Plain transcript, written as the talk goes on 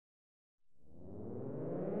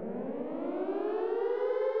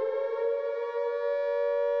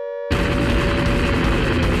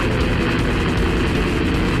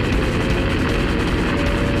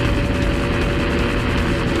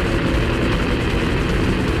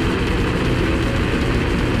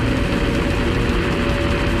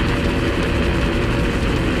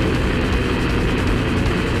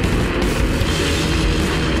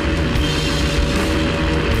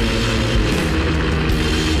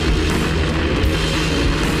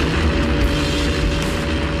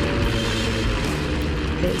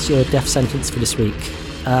that's your death sentence for this week.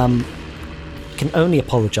 Can only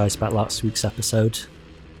apologise about last week's episode.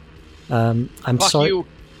 I'm Fuck sorry. you.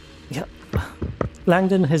 Yeah.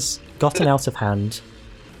 Langdon has gotten out of hand.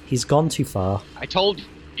 He's gone too far. I told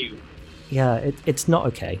you. Yeah, it's not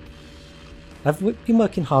okay. I've been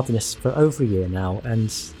working hard on this for over a year now,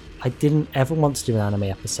 and I didn't ever want to do an anime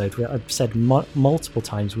episode. I've said multiple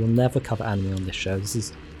times we'll never cover anime on this show. This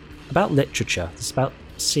is about literature. This is about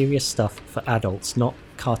serious stuff for adults, not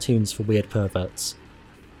cartoons for weird perverts.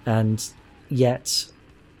 And yet,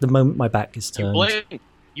 the moment my back is turned...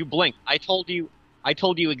 You blink. I told you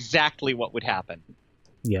exactly what would happen.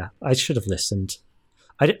 Yeah, I should have listened.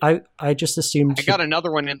 I just assumed... I got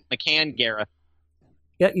another one in the can, Gareth.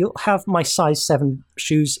 Yeah, you'll have my size 7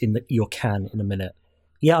 shoes in your can in a minute.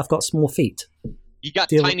 Yeah, I've got small feet. You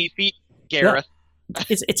got tiny feet, Gareth. Yeah,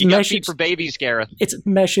 it's you got measured feet for babies, Gareth. It's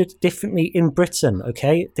measured differently in Britain,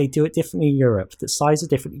 okay? They do it differently in Europe. The size are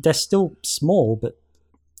different. They're still small, but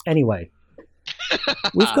anyway.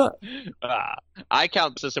 We've got... I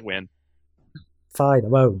count this as a win. Fine, I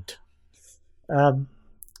won't.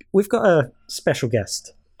 We've got a special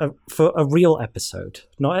guest for a real episode.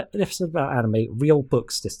 Not an episode about anime, real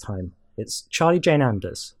books this time. It's Charlie Jane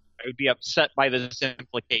Anders. I would be upset by this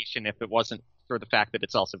implication if it wasn't for the fact that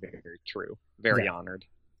it's also very, very true. Very honored.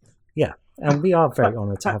 Yeah, and we are very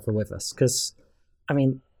honored to have her with us because, I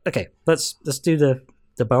mean, okay, let's do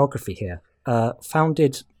the biography here.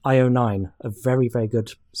 Founded IO9, a very, very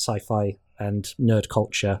good sci-fi and nerd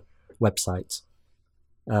culture website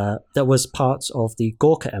that was part of the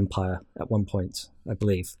Gorka Empire at one point, I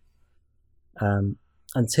believe.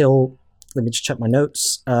 Until, let me just check my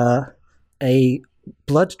notes, a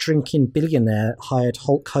blood-drinking billionaire hired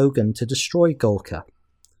Hulk Hogan to destroy Gorka.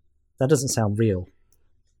 That doesn't sound real.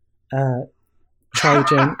 Charlie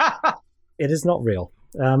Jane... It is not real.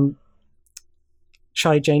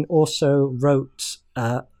 Charlie Jane also wrote...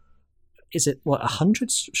 is it,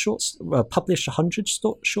 100 published 100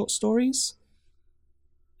 short stories?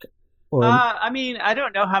 Or, I mean, I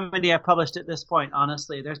don't know how many I've published at this point,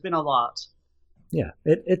 honestly. There's been a lot. Yeah,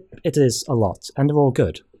 it is a lot, and they're all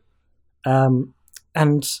good.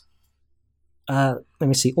 And let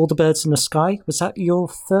me see, All the Birds in the Sky, was that your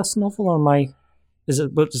first novel, or is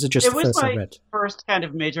it just the first I read? It was my first kind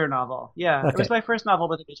of major novel, yeah. Okay. It was my first novel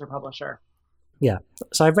with a major publisher. Yeah,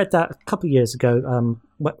 so I read that a couple of years ago,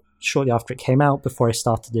 shortly after it came out, before I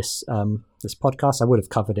started this this podcast. I would have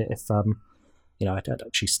covered it if I'd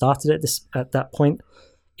actually started it at that point.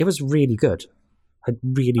 It was really good. I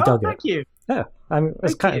really dug it. Thank you. Yeah,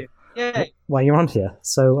 it's kind of why you're on here.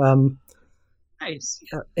 So nice.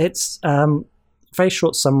 It's very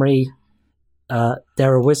short summary. There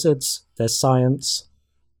are wizards. There's science.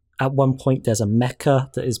 At one point, there's a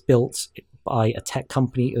mecha that is built by a tech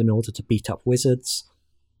company in order to beat up wizards.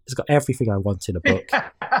 It's got everything I want in a book.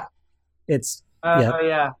 It's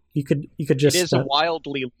You could just. It is a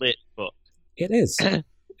wildly lit book. It is.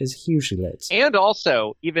 It's hugely lit. And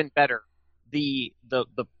also, even better, the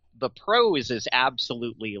prose is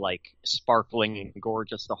absolutely like sparkling and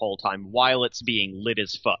gorgeous the whole time while it's being lit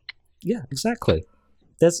as fuck. Yeah, exactly.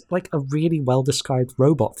 There's like a really well described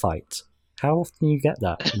robot fight. How often do you get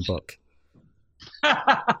that in a book?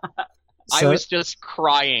 I was just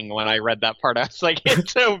crying when I read that part. I was like,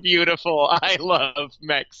 it's so beautiful. I love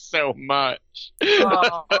mechs so much.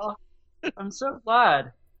 I'm so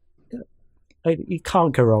glad. You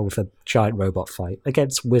can't go wrong with a giant robot fight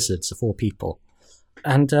against wizards of all people.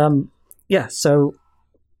 And so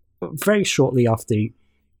very shortly after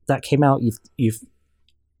that came out, you've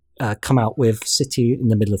come out with City in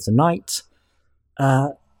the Middle of the Night.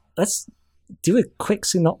 Let's do a quick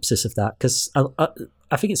synopsis of that, because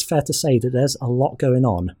I think it's fair to say that there's a lot going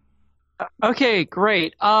on. Okay,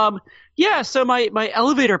 great. So my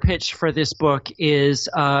elevator pitch for this book is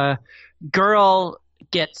girl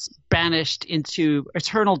gets banished into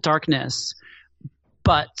eternal darkness,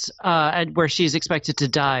 but and where she's expected to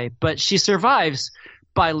die, but she survives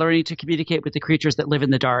by learning to communicate with the creatures that live in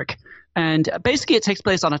the dark. And basically it takes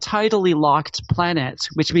place on a tidally locked planet,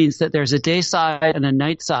 which means that there's a day side and a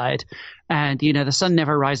night side, and the sun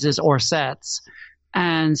never rises or sets.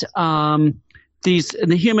 And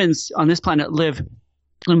the humans on this planet live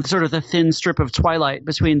in sort of the thin strip of twilight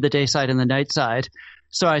between the day side and the night side.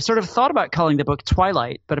 So I sort of thought about calling the book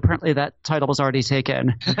Twilight, but apparently that title was already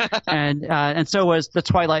taken. and so was The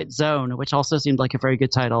Twilight Zone, which also seemed like a very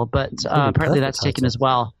good title, but apparently that's taken as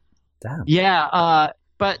well. Damn. Yeah,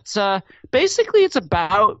 but basically it's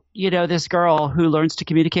about, this girl who learns to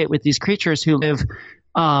communicate with these creatures who live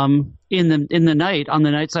in the night, on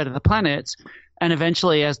the night side of the planet. And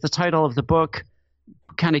eventually, as the title of the book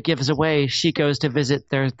kind of gives away, she goes to visit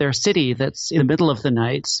their city that's in the middle of the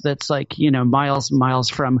night, that's like, miles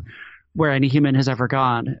from where any human has ever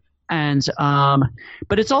gone. And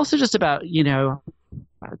but it's also just about,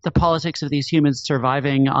 the politics of these humans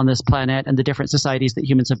surviving on this planet and the different societies that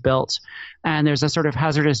humans have built. And there's a sort of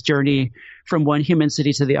hazardous journey from one human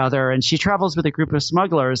city to the other. And she travels with a group of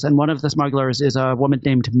smugglers. And one of the smugglers is a woman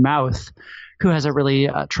named Mouth, who has a really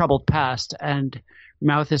troubled past. And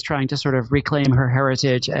Mouth is trying to sort of reclaim her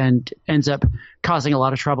heritage and ends up causing a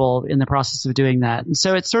lot of trouble in the process of doing that. And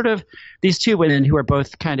so it's sort of these two women who are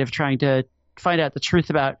both kind of trying to find out the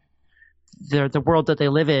truth about the world that they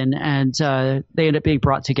live in, and they end up being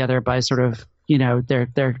brought together by sort of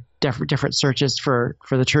their different searches for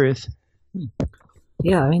the truth.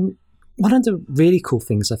 Yeah, I mean, one of the really cool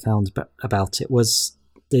things I found about it was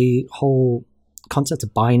the whole concept of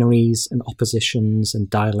binaries and oppositions and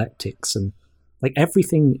dialectics, and like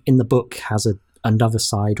everything in the book has another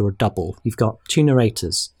side or a double. You've got two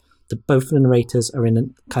narrators. Both the narrators are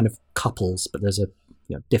in kind of couples, but there's a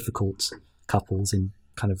difficult couples in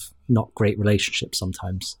kind of not great relationships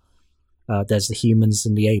sometimes. There's the humans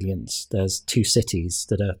and the aliens. There's two cities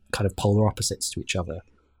that are kind of polar opposites to each other.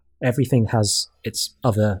 Everything has its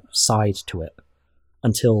other side to it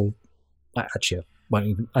until actually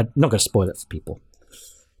I'm not going to spoil it for people.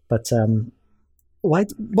 But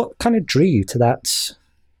what kind of drew you to that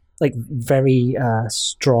like very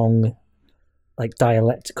strong like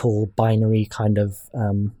dialectical binary kind of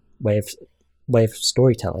way of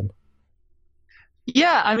storytelling?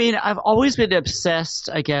 Yeah, I mean, I've always been obsessed,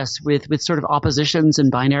 I guess, with sort of oppositions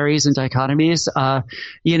and binaries and dichotomies.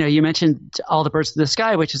 You mentioned All the Birds in the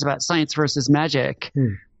Sky, which is about science versus magic,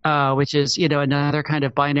 which is, another kind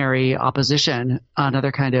of binary opposition,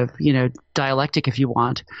 another kind of, dialectic, if you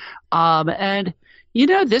want. And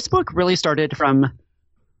this book really started from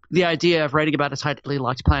the idea of writing about a tidally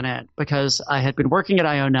locked planet, because I had been working at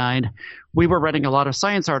IO9. We were running a lot of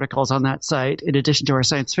science articles on that site in addition to our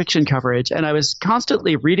science fiction coverage. And I was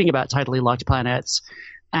constantly reading about tidally locked planets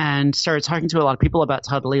and started talking to a lot of people about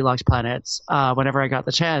tidally locked planets whenever I got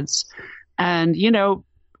the chance. And,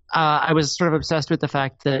 I was sort of obsessed with the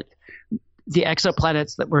fact that the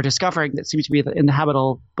exoplanets that we're discovering that seem to be in the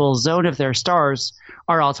habitable zone of their stars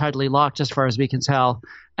are all tidally locked as far as we can tell.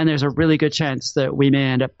 And there's a really good chance that we may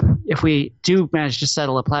end up, if we do manage to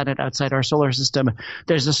settle a planet outside our solar system,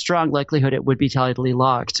 there's a strong likelihood it would be tidally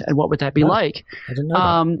locked. And what would that be like? I didn't know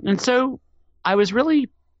that. And so I was really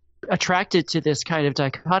attracted to this kind of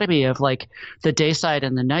dichotomy of like the day side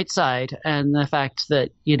and the night side, and the fact that,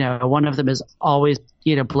 one of them is always,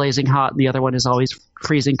 blazing hot and the other one is always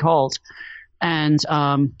freezing cold. And,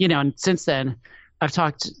 and since then, I've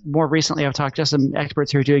talked to some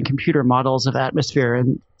experts who are doing computer models of atmosphere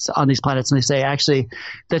and on these planets, and they say actually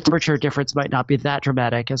the temperature difference might not be that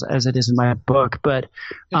dramatic as it is in my book, but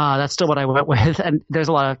that's still what I went with. And there's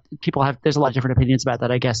a lot of different opinions about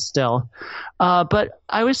that, I guess, still. But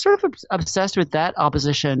I was sort of obsessed with that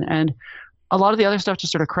opposition, and a lot of the other stuff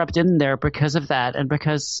just sort of crept in there because of that, and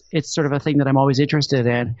because it's sort of a thing that I'm always interested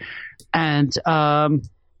in. And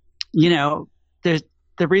there's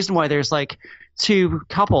the reason why there's like two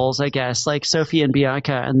couples, I guess, like Sophie and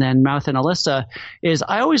Bianca, and then Mouth and Alyssa, is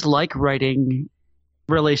I always like writing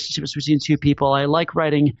relationships between two people. I like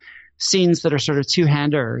writing scenes that are sort of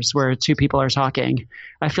two-handers where two people are talking.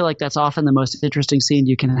 I feel like that's often the most interesting scene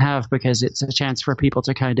you can have, because it's a chance for people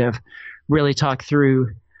to kind of really talk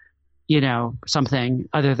through, something,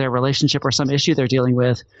 either their relationship or some issue they're dealing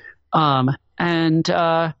with. But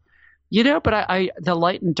the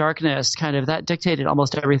light and darkness kind of that dictated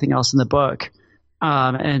almost everything else in the book.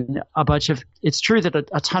 And it's true that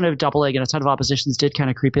a ton of doubling and a ton of oppositions did kind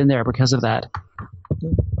of creep in there because of that.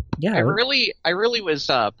 Yeah. I really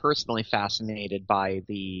was personally fascinated by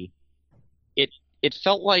it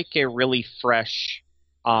felt like a really fresh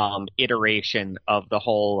iteration of the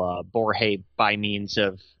whole Borges by means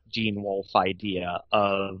of Gene Wolfe idea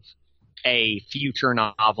of a future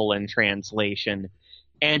novel in translation,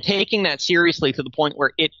 and taking that seriously to the point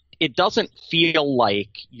where it doesn't feel like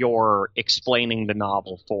you're explaining the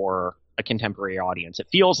novel for a contemporary audience. It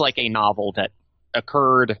feels like a novel that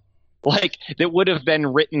occurred, like that would have been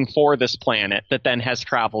written for this planet that then has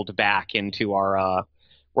traveled back into our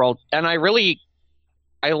world. And I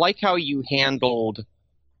like how you handled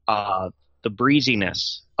the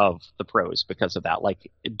breeziness of the prose because of that.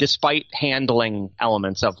 Like, despite handling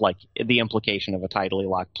elements of like the implication of a tidally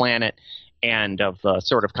locked planet and of the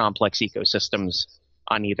sort of complex ecosystems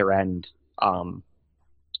on either end,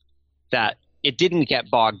 that it didn't get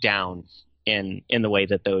bogged down in the way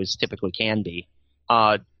that those typically can be.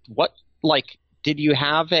 Did you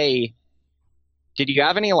have did you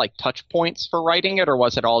have any like touch points for writing it, or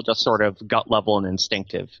was it all just sort of gut level and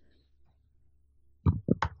instinctive?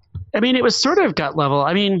 I mean, it was sort of gut level.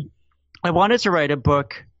 I mean, I wanted to write a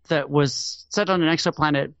book that was set on an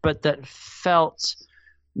exoplanet, but that felt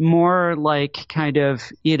more like kind of,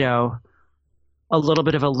 you know, a little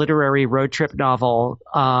bit of a literary road trip novel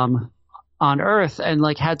on Earth, and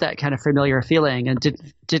like had that kind of familiar feeling, and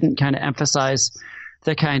didn't kind of emphasize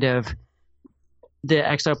the kind of the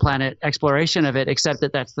exoplanet exploration of it, except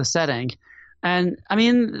that that's the setting. And I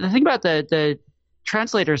mean, the thing about the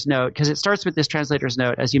translator's note, because it starts with this translator's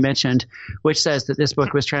note, as you mentioned, which says that this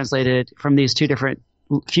book was translated from these two different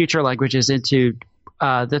future languages into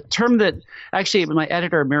the term that actually my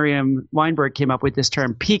editor, Miriam Weinberg, came up with this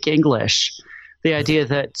term, peak English. The idea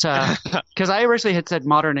that, because I originally had said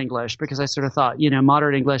modern English, because I sort of thought, you know,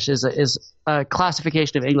 modern English is a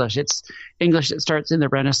classification of English. It's English that starts in the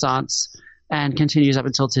Renaissance and continues up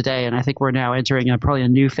until today. And I think we're now entering probably a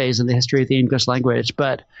new phase in the history of the English language.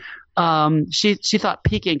 But she thought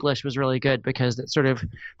peak English was really good because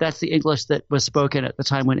that's the English that was spoken at the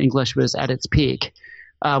time when English was at its peak,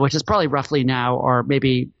 which is probably roughly now or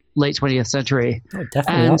maybe late 20th century. Oh,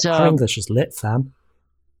 definitely. And, our English is lit, fam.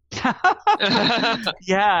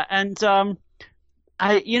 Yeah, and there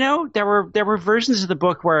were versions of the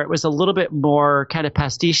book where it was a little bit more kind of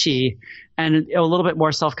pastiche and a little bit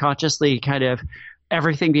more self-consciously kind of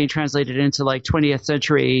everything being translated into like 20th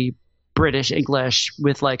century British English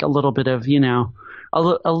with like a little bit of, you know,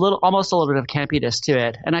 almost a little bit of campiness to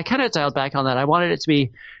it. And I kind of dialed back on that. I wanted it to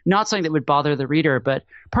be not something that would bother the reader, but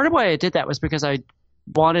part of why I did that was because I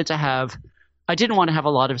didn't want to have a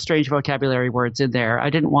lot of strange vocabulary words in there. I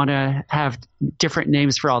didn't want to have different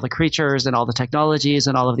names for all the creatures and all the technologies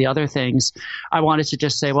and all of the other things. I wanted to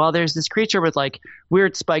just say, well, there's this creature with like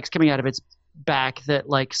weird spikes coming out of its back that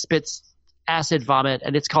like spits acid vomit,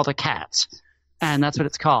 and it's called a cat. And that's what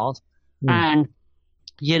it's called. And,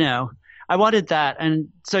 you know, I wanted that. And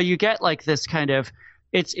so you get like this kind of,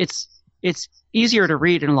 it's easier to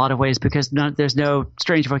read in a lot of ways because there's no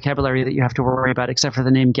strange vocabulary that you have to worry about except for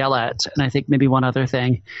the name Gelet, and I think maybe one other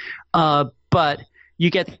thing. But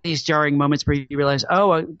you get these jarring moments where you realize,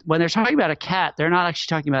 when they're talking about a cat, they're not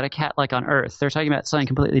actually talking about a cat like on Earth. They're talking about something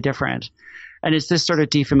completely different. And it's this sort of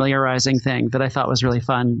defamiliarizing thing that I thought was really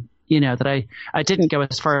fun, you know, that I didn't go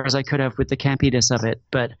as far as I could have with the campiness of it,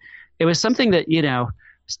 but it was something that, you know,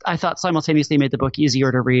 I thought simultaneously made the book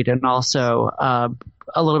easier to read and also a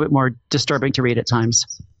little bit more disturbing to read at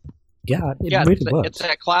times. Yeah, really works.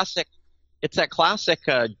 It's that classic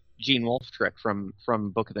Gene Wolfe trick from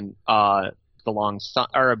Book of the Long Sun,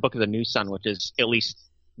 or Book of the New Sun, which is at least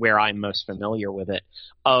where I'm most familiar with it,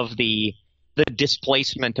 of the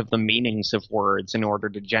displacement of the meanings of words in order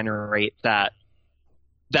to generate that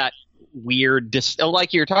weird,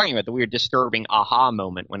 like you're talking about, the weird disturbing aha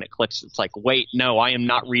moment when it clicks. It's like, wait, no, I am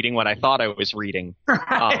not reading what I thought I was reading.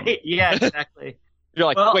 Right. Yeah, exactly. You're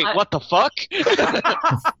like, well, wait, what the fuck?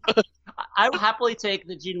 I would happily take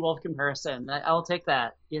the Gene Wolfe comparison. I'll take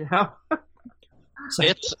that, you know?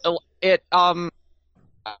 It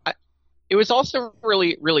was also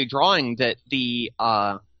really, really drawing that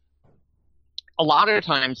a lot of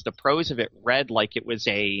times the prose of it read like it was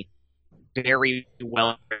a very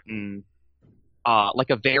well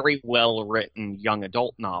written, young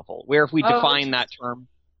adult novel. Where if we define that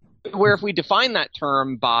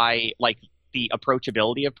term by like the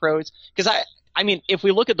approachability of prose, because I mean, if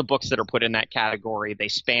we look at the books that are put in that category, they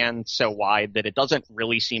span so wide that it doesn't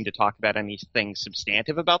really seem to talk about anything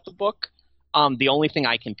substantive about the book. The only thing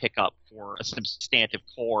I can pick up for a substantive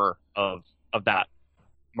core of that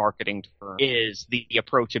marketing term is the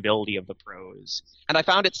approachability of the prose. And I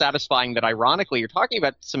found it satisfying that, ironically, you're talking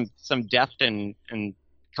about some depth and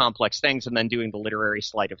complex things and then doing the literary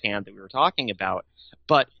sleight of hand that we were talking about.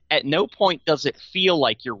 But at no point does it feel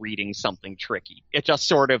like you're reading something tricky. It just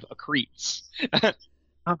sort of accretes.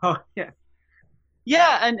 Oh, yeah.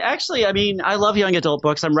 Yeah, and actually, I mean, I love young adult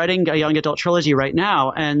books. I'm writing a young adult trilogy right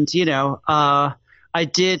now. And, you know, I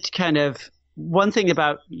did kind of – one thing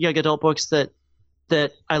about young adult books that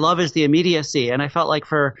I love is the immediacy. And I felt like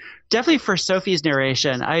definitely for Sophie's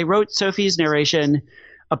narration, I wrote Sophie's narration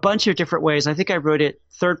a bunch of different ways. I think I wrote it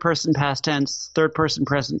third person past tense, third person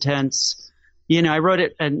present tense. You know, I wrote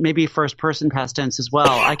it and maybe first person past tense as well.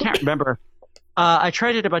 I can't remember. I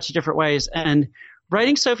tried it a bunch of different ways. And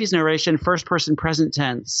writing Sophie's narration first person present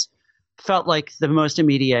tense felt like the most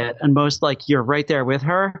immediate and most like you're right there with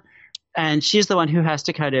her. And she's the one who has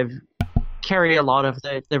to kind of carry a lot of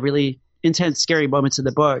the really intense, scary moments in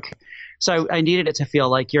the book. So I needed it to feel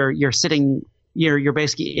like you're sitting, you're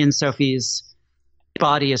basically in Sophie's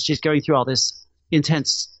body as she's going through all this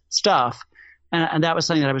intense stuff. and that was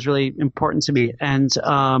something that was really important to me. And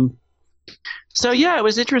so yeah, it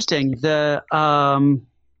was interesting. I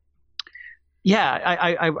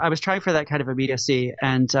was trying for that kind of immediacy,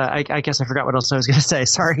 and I guess I forgot what else I was going to say.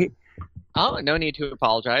 Sorry. Oh, no need to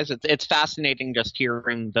apologize. It's fascinating just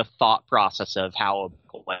hearing the thought process of how a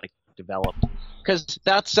book like developed, because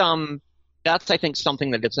that's I think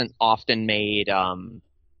something that isn't often made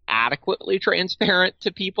adequately transparent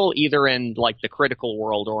to people, either in like the critical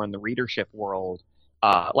world or in the readership world.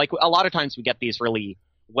 Like a lot of times we get these really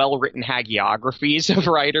well-written hagiographies of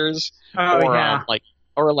writers,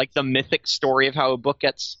 or like the mythic story of how a book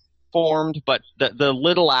gets formed, but the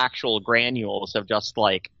little actual granules of just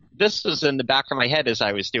like, this was in the back of my head as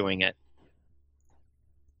I was doing it.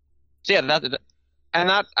 So yeah,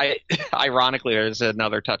 ironically, there's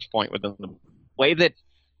another touch point within the way that,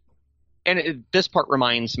 and this part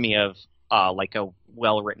reminds me of like a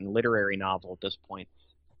well-written literary novel at this point,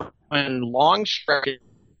 when long stretches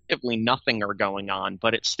nothing are going on,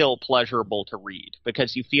 but it's still pleasurable to read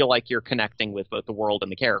because you feel like you're connecting with both the world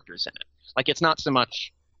and the characters in it. Like, it's not so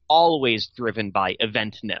much always driven by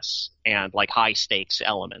eventness and like high stakes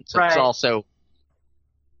elements. Right. It's also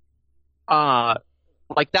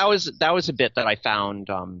like that was a bit that I found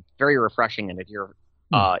very refreshing in it. Your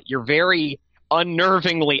very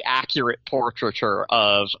unnervingly accurate portraiture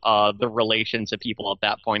of the relations of people at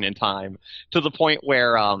that point in time, to the point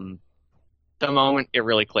where the moment it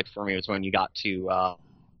really clicked for me was when you got to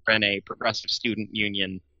run a progressive student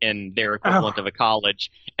union in their equivalent of a college,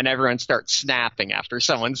 and everyone starts snapping after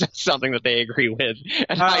someone says something that they agree with.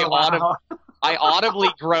 And I audibly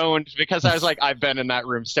groaned because I was like, I've been in that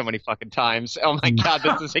room so many fucking times. Oh my God,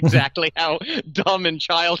 this is exactly how dumb and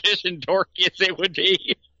childish and dorky as it would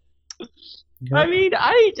be. I mean,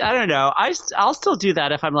 I don't know. I'll still do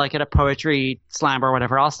that if I'm like at a poetry slam or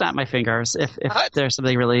whatever. I'll snap my fingers if there's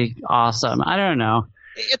something really awesome. I don't know.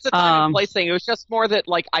 It's a time and place thing. It was just more that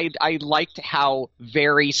like I liked how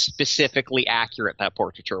very specifically accurate that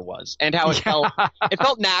portraiture was, and how it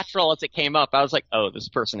felt natural as it came up. I was like, oh, this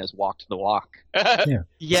person has walked the walk.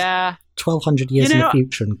 Yeah. 1,200 years in the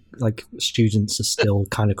future, and like students are still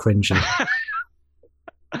kind of cringing.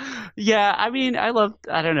 Yeah, I mean, I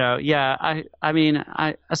don't know. Yeah, I mean,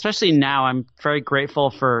 especially now, I'm very grateful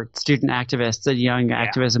for student activists and young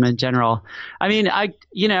activism in general. I mean,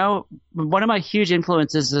 one of my huge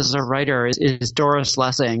influences as a writer is Doris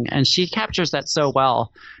Lessing, and she captures that so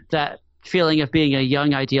well, that feeling of being a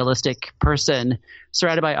young idealistic person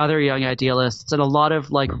surrounded by other young idealists, and a lot of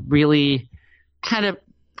like really kind of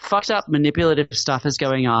fucked up manipulative stuff is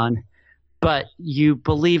going on, but you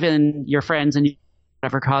believe in your friends and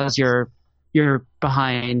whatever cause you're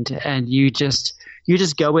behind, and you just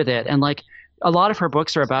go with it. And like a lot of her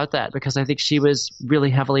books are about that, because I think she was really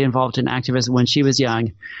heavily involved in activism when she was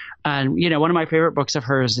young. And one of my favorite books of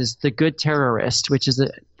hers is The Good Terrorist, which is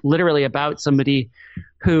literally about somebody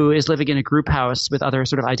who is living in a group house with other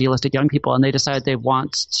sort of idealistic young people, and they decide they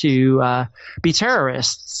want to be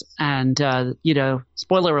terrorists. And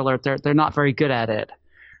spoiler alert, they're not very good at it.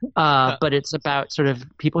 But it's about sort of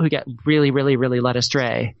people who get really, really, really led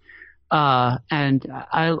astray. And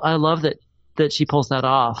I love that she pulls that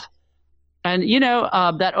off. And,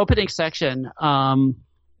 that opening section, 20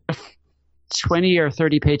 or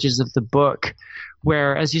 30 pages of the book,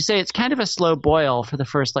 where, as you say, it's kind of a slow boil for the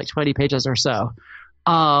first like 20 pages or so.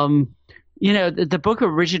 The book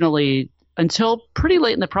originally, until pretty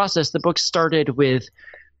late in the process, the book started with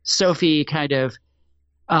Sophie kind of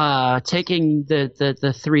taking the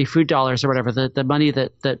 $3 food dollars or whatever, the money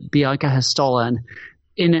that Bianca has stolen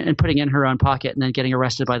and putting it in her own pocket, and then getting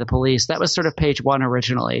arrested by the police. That was sort of page one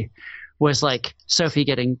originally, was like Sophie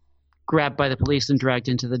getting grabbed by the police and dragged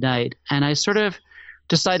into the night. And I sort of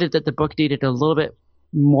decided that the book needed a little bit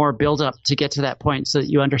more build up to get to that point, so that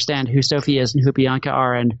you understand who Sophie is and who Bianca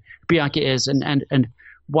is, and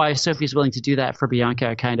why Sophie's willing to do that for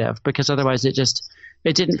Bianca, kind of, because otherwise it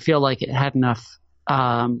didn't feel like it had enough.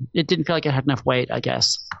 It didn't feel like it had enough weight, I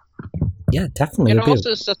guess. Yeah, definitely. It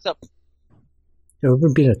also sets up. It would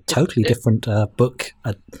have been a totally different book.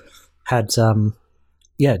 Had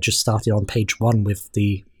just started on page one with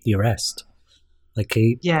the arrest. Like,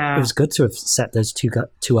 it was good to have set those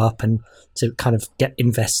two up, and to kind of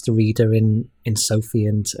invest the reader in Sophie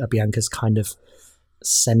and Bianca's kind of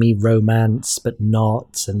semi-romance, but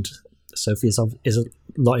not. And Sophie is a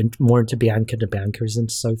lot more into Bianca than Bianca is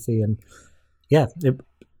into Sophie, and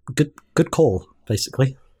good call,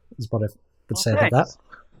 basically, is what I would say about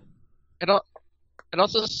that. It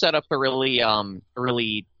also set up a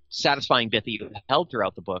really satisfying bit that you held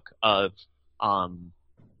throughout the book of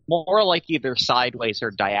more like either sideways or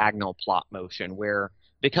diagonal plot motion, where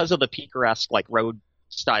because of the picaresque like road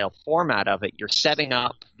style format of it, you're setting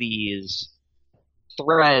up these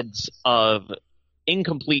threads of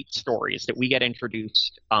incomplete stories that we get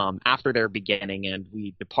introduced after their beginning, and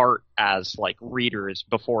we depart as like readers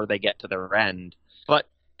before they get to their end. But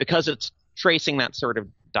because it's tracing that sort of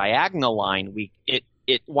diagonal line,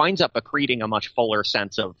 it winds up accreting a much fuller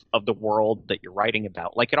sense of the world that you're writing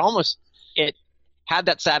about. Like it had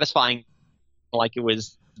that satisfying, like it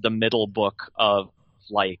was the middle book of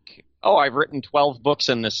like, oh, I've written 12 books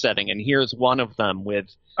in this setting, and here's one of them with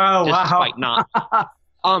despite not.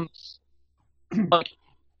 But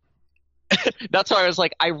that's why I was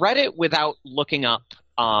like, I read it without looking up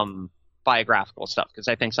biographical stuff, because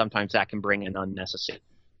I think sometimes that can bring in unnecessary.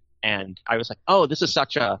 And I was like, oh, this is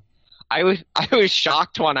such a. I was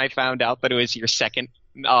shocked when I found out that it was your second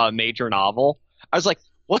major novel. I was like,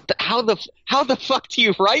 what the? How the fuck do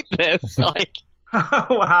you write this? Like,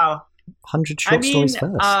 wow, 100 short stories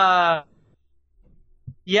first.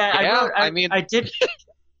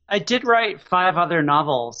 I did write 5 other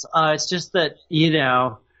novels. It's just that,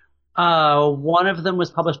 one of them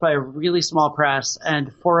was published by a really small press,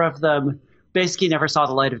 and 4 of them basically never saw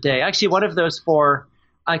the light of day. Actually, one of those 4,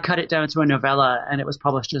 I cut it down to a novella, and it was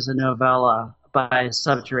published as a novella by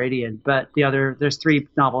Subterranean. But there's 3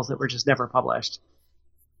 novels that were just never published.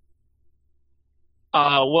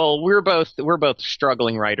 Well, we're both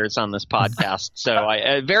struggling writers on this podcast, so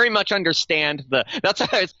I very much understand that's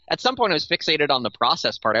why at some point I was fixated on the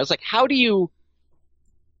process part. I was like, how do you?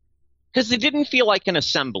 Because it didn't feel like an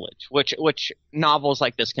assemblage, which novels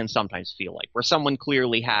like this can sometimes feel like, where someone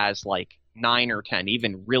clearly has like 9 or 10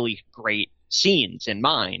 even really great scenes in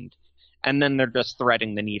mind, and then they're just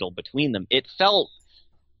threading the needle between them. It felt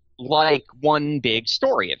like one big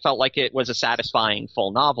story. It felt like it was a satisfying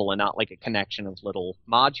full novel and not like a connection of little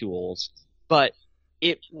modules, but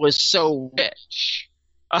it was so rich.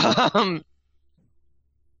 Do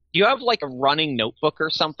you have like a running notebook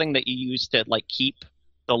or something that you use to like keep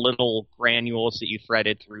the little granules that you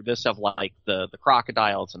threaded through this of like the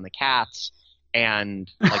crocodiles and the cats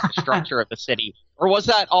and like the structure of the city? Or was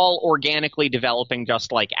that all organically developing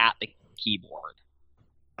just like at the keyboard?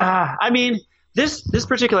 I mean, This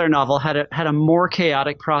particular novel had a more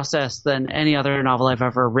chaotic process than any other novel I've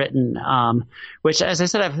ever written, which, as I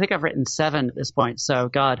said, I think I've written 7 at this point. So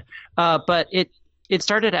God, but it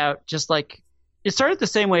started out just like it started the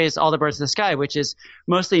same way as All the Birds in the Sky, which is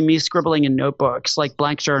mostly me scribbling in notebooks, like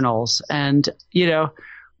blank journals. And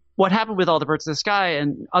what happened with All the Birds in the Sky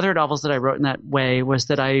and other novels that I wrote in that way was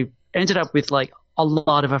that I ended up with like a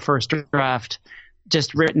lot of a first draft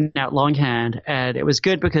just written out longhand, and it was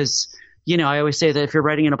good because. I always say that if you're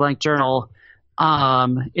writing in a blank journal,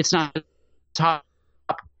 it's not the top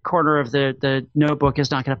corner of the notebook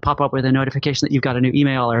is not going to pop up with a notification that you've got a new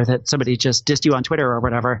email or that somebody just dissed you on Twitter or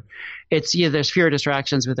whatever. It's there's fewer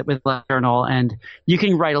distractions with blank journal, and you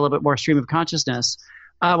can write a little bit more stream of consciousness.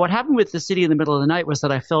 What happened with The City in the Middle of the Night was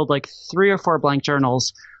that I filled like 3 or 4 blank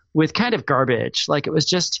journals with kind of garbage. Like it was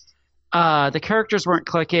just the characters weren't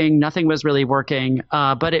clicking, nothing was really working,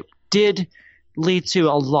 but it did lead to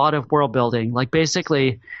a lot of world building. Like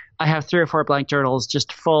basically I have 3 or 4 blank journals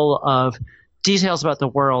just full of details about the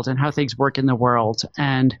world and how things work in the world,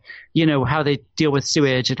 and how they deal with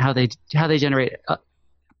sewage and how they generate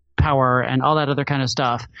power and all that other kind of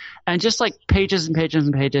stuff, and just like pages and pages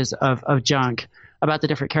and pages of junk about the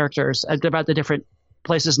different characters, about the different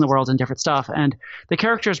places in the world and different stuff. And the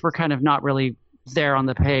characters were kind of not really there on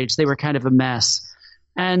the page. They were kind of a mess.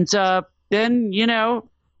 And then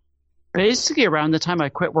basically around the time I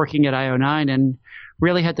quit working at IO9 and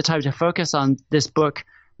really had the time to focus on this book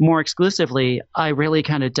more exclusively, I really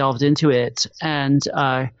kind of delved into it and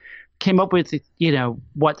came up with,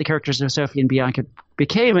 what the characters of Sophie and Bianca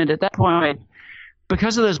became. And at that point,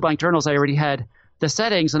 because of those blank journals, I already had the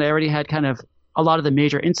settings and I already had kind of a lot of the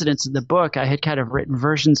major incidents in the book. I had kind of written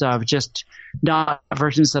versions of, just not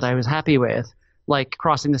versions that I was happy with, like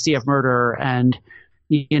Crossing the Sea of Murder and,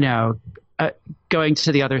 going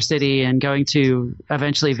to the other city and going to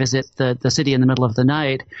eventually visit the city in the middle of the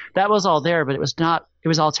night. That was all there, but it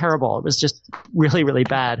was all terrible. It was just really, really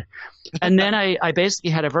bad. And then I basically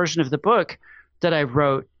had a version of the book that I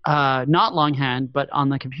wrote, not longhand, but on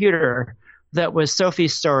the computer, that was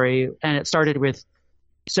Sophie's story. And it started with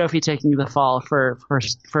Sophie taking the fall for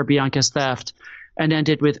Bianca's theft and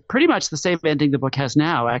ended with pretty much the same ending the book has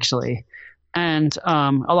now, actually. And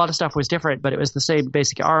a lot of stuff was different, but it was the same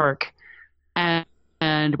basic arc.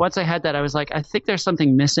 And once I had that, I was like, I think there's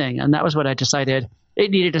something missing. And that was what I decided.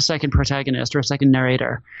 It needed a second protagonist or a second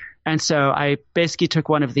narrator. And so I basically took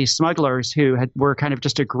one of these smugglers who were kind of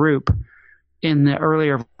just a group in the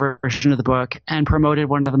earlier version of the book and promoted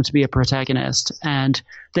one of them to be a protagonist. And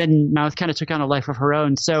then Mouth kind of took on a life of her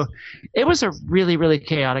own. So it was a really, really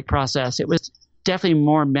chaotic process. It was definitely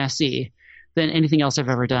more messy than anything else I've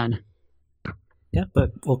ever done. Yeah,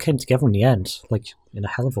 but all came together in the end, like in a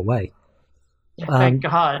hell of a way. Thank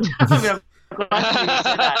God. I'm glad you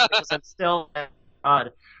said that because I'm still, thank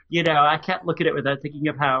God. You know, I can't look at it without thinking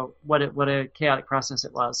of what a chaotic process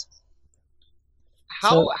it was.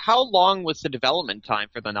 How long was the development time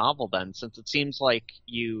for the novel then? Since it seems like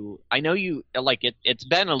it's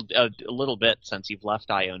been a little bit since you've left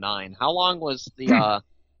IO9. How long was the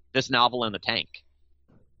this novel in the tank?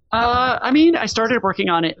 I started working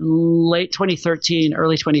on it late 2013,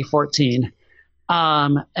 early 2014.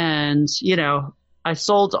 And, you know, I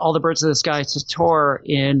sold All the Birds of the Sky to Tor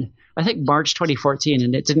in, I think, March 2014,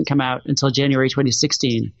 and it didn't come out until January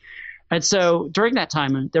 2016. And so during that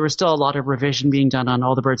time, there was still a lot of revision being done on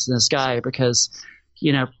All the Birds in the Sky because,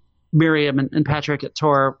 you know, Miriam and Patrick at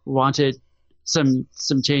Tor wanted some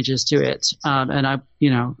changes to it. And I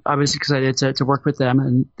was excited to work with them,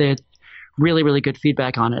 and they had really, really good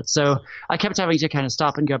feedback on it. So I kept having to kind of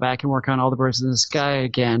stop and go back and work on All the Birds in the Sky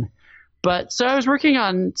again. But so I was working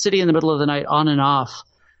on City in the Middle of the Night on and off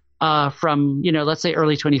from, you know, let's say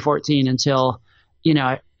early 2014 until, you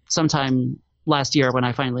know, sometime last year when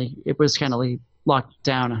it was kind of locked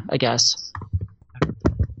down, I guess.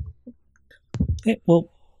 Okay, well,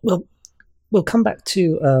 we'll come back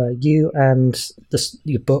to you and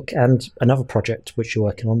your book and another project which you're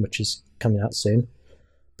working on, which is coming out soon.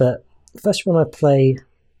 But first, we want to play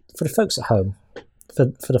for the folks at home, for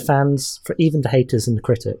the fans, for even the haters and the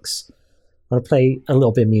critics. I want to play a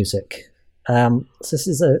little bit of music. So this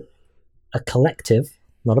is a collective,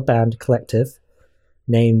 not a band, collective,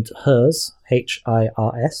 named Hirs,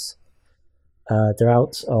 Hirs. They're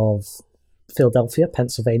out of Philadelphia,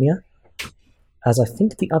 Pennsylvania, as I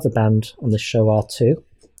think the other band on this show are too.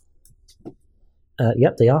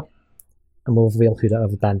 Yep, they are. And we'll reveal who that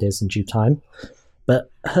other band is in due time.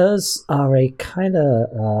 But Hirs are a kind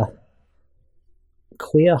of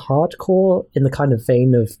queer hardcore in the kind of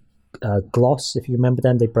vein of Gloss, if you remember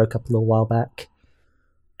them. They broke up a little while back.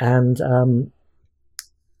 And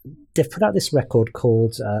they've put out this record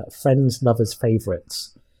called Friends, Lovers,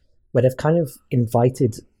 Favourites, where they've kind of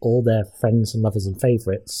invited all their friends and lovers and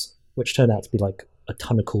favourites, which turned out to be like a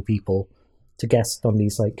ton of cool people, to guest on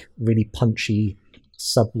these like really punchy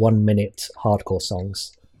sub 1 minute hardcore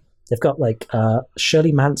songs. They've got like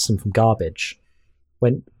Shirley Manson from Garbage.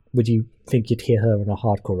 When would you think you'd hear her on a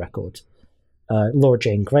hardcore record? Laura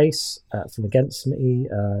Jane Grace from Against Me.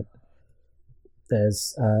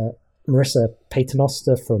 There's Marissa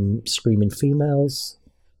Paternoster from Screaming Females,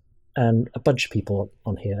 and a bunch of people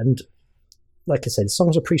on here. And like I said, the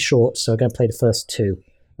songs are pretty short, so I'm going to play the first two.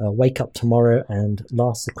 Wake Up Tomorrow and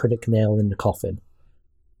Last the Critic Nail in the Coffin.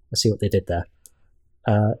 Let's see what they did there.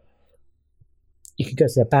 You can go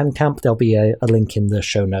to their Bandcamp. There'll be a link in the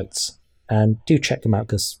show notes. And do check them out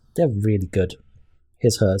because they're really good.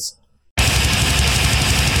 Here's Hirs.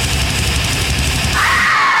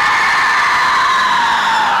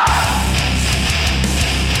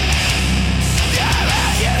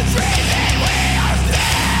 Try to be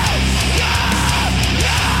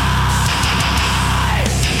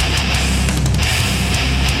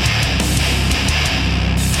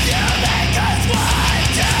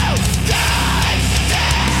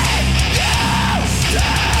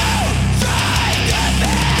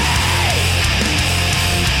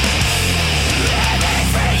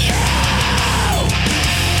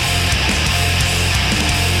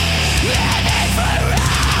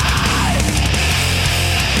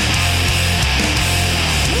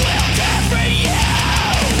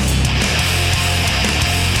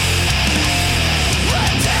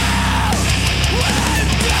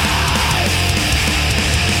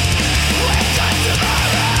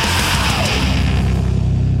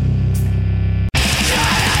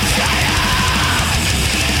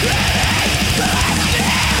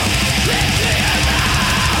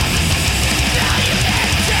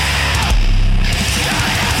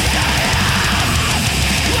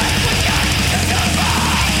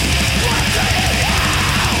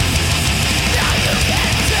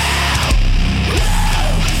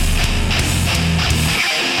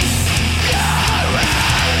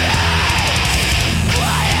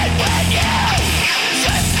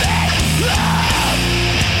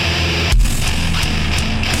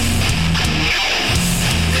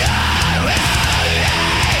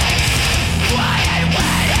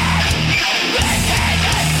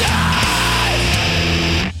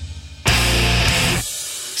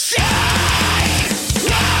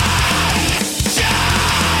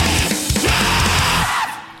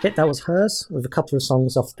that was hers, with a couple of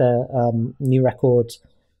songs off their new record,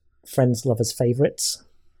 Friends, Lovers, Favourites.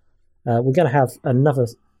 We're going to have another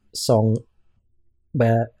song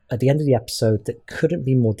where, at the end of the episode, that couldn't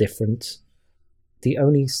be more different. The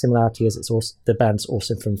only similarity is the band's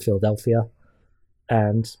also from Philadelphia.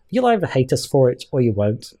 And you'll either hate us for it or you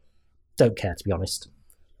won't. Don't care, to be honest.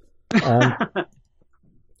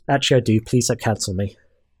 Actually, I do. Please don't cancel me.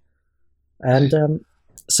 And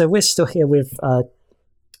so we're still here with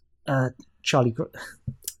Charlie.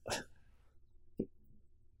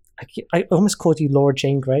 I almost called you Laura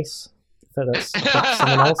Jane Grace. But that's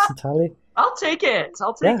someone else entirely. I'll take it.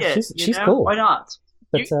 She's cool. Why not?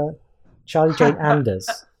 But Charlie Jane Anders.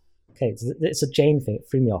 Okay, it's a Jane thing. It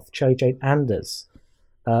threw me off. Charlie Jane Anders,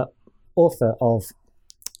 author of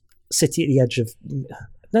City at the Edge of...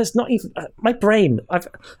 No, it's not even... my brain. I've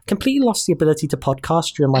completely lost the ability to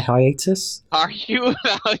podcast during my hiatus. Are you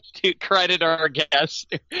about to credit our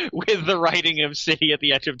guest with the writing of City at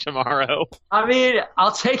the Edge of Tomorrow? I mean,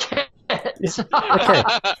 I'll take it. Okay.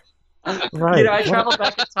 Right. I traveled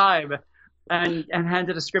back in time and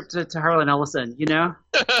handed a script to Harlan Ellison,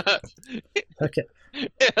 Okay.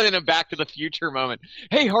 In a Back to the Future moment.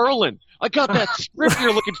 Hey, Harlan, I got that script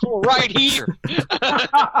you're looking for right here.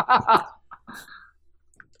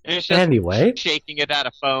 And it's just anyway, shaking it at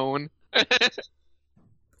a phone.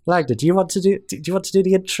 Lagda, do you want to do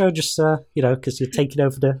the intro? Just because you're taking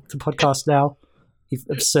over the podcast now. You've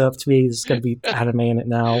observed me. There's going to be anime in it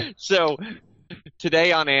now. So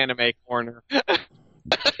today on Anime Corner,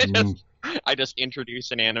 I just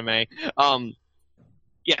introduce an anime.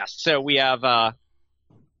 So we have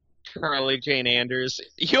Charlie Jane Anders.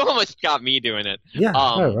 You almost got me doing it. Yeah.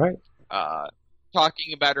 Right.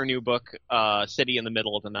 Talking about her new book, City in the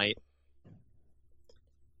Middle of the Night.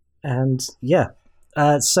 And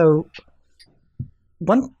so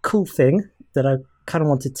one cool thing that I kind of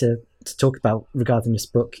wanted to talk about regarding this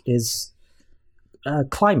book is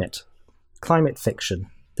climate fiction.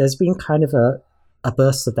 There's been kind of a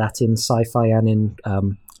burst of that in sci-fi and in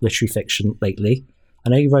literary fiction lately. I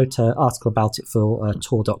know you wrote an article about it for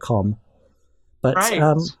Tor.com. But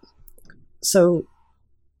right. So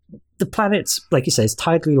the planet, like you say, is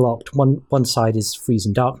tidally locked. One side is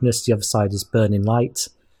freezing darkness, the other side is burning light,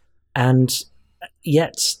 and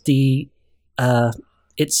yet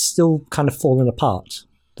it's still kind of falling apart.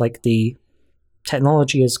 Like the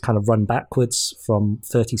technology has kind of run backwards from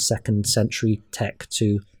 32nd century tech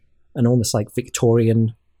to an almost like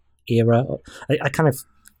Victorian era.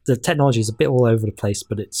 The technology is a bit all over the place,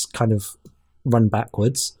 but it's kind of run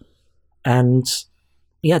backwards. And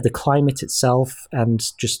the climate itself and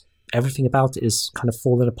just everything about it is kind of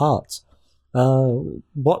falling apart.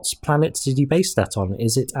 What planet did you base that on?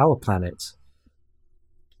 Is it our planet?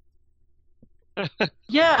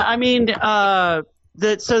 Yeah, I mean, so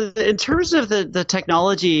in terms of the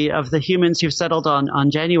technology of the humans who've settled on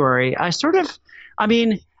January, I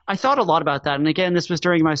thought a lot about that. And again, this was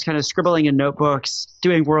during my kind of scribbling in notebooks,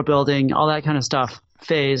 doing world building, all that kind of stuff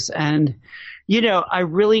phase. And, I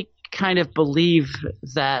really kind of believe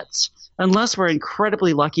that unless we're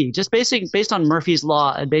incredibly lucky, just based on Murphy's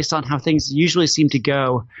Law and based on how things usually seem to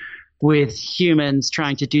go with humans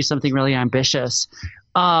trying to do something really ambitious,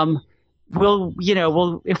 if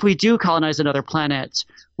we do colonize another planet,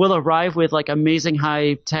 we'll arrive with like amazing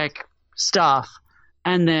high tech stuff,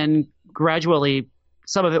 and then gradually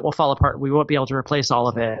some of it will fall apart. We won't be able to replace all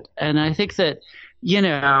of it. And I think that,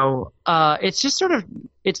 it's just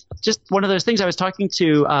one of those things. I was talking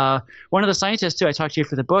to one of the scientists who I talked to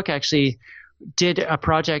for the book actually did a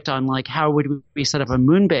project on like how would we set up a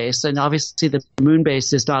moon base, and obviously the moon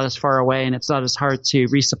base is not as far away and it's not as hard to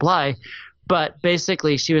resupply, but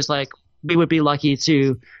basically she was like, we would be lucky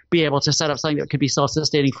to be able to set up something that could be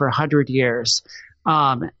self-sustaining for 100 years,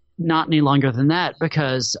 not any longer than that,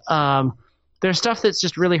 because there's stuff that's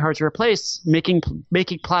just really hard to replace. Making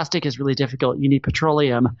plastic is really difficult. You need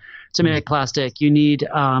petroleum to make plastic. You need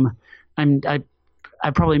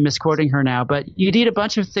I'm probably misquoting her now, but you need a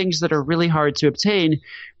bunch of things that are really hard to obtain.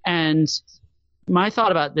 And my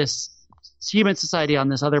thought about this human society on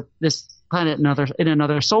this planet in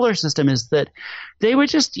another solar system is that they would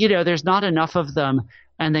just, there's not enough of them,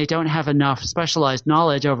 and they don't have enough specialized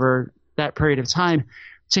knowledge over that period of time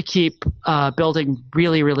to keep building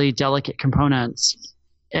really, really delicate components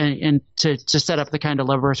and to set up the kind of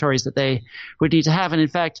laboratories that they would need to have. And in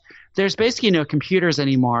fact, there's basically no computers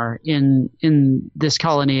anymore in this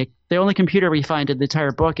colony. The only computer we find in the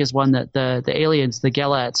entire book is one that the aliens, the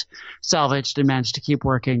Gelet, salvaged and managed to keep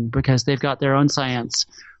working because they've got their own science.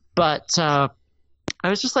 But I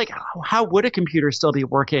was just like, how would a computer still be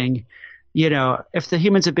working if the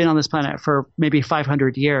humans have been on this planet for maybe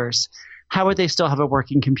 500 years, how would they still have a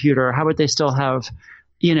working computer? How would they still have,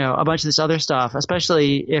 a bunch of this other stuff,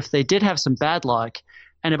 especially if they did have some bad luck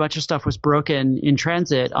and a bunch of stuff was broken in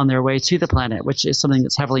transit on their way to the planet, which is something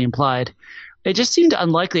that's heavily implied. It just seemed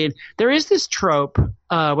unlikely. And there is this trope,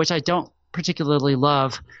 which I don't particularly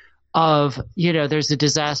love, of, there's a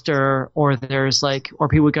disaster or or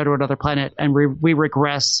people would go to another planet and we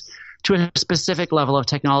regress to a specific level of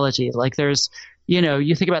technology. Like there's,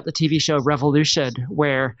 you think about the TV show Revolution,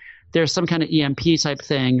 where there's some kind of EMP type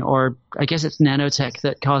thing, or I guess it's nanotech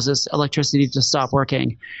that causes electricity to stop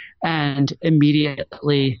working. And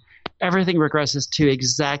immediately everything regresses to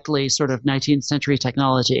exactly sort of 19th century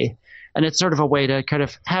technology. And it's sort of a way to kind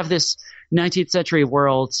of have this 19th century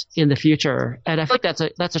world in the future. And I feel like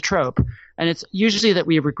that's a trope. And it's usually that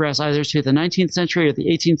we regress either to the 19th century or the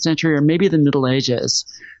 18th century or maybe the Middle Ages.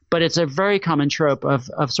 But it's a very common trope of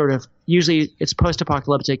sort of, usually it's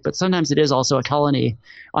post-apocalyptic, but sometimes it is also a colony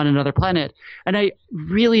on another planet. And I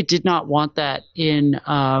really did not want that in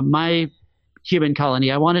my human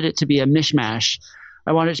colony. I wanted it to be a mishmash.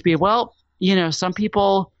 I wanted it to be, well, some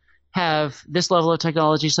people have this level of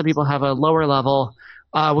technology, some people have a lower level.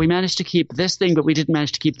 We managed to keep this thing, but we didn't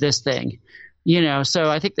manage to keep this thing. So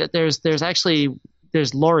I think that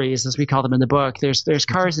there's lorries, as we call them in the book. There's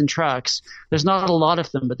cars and trucks. There's not a lot of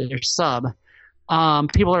them, but there's some.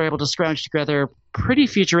 People are able to scrounge together pretty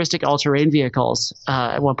futuristic all-terrain vehicles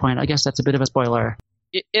at one point. I guess that's a bit of a spoiler.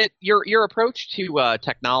 Your approach to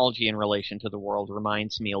technology in relation to the world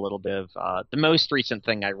reminds me a little bit of the most recent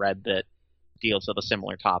thing I read that deals with a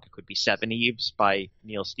similar topic would be Seven Eves by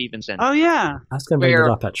Neil Stephenson. Oh, yeah. I was going to bring it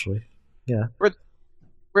up, actually. Yeah.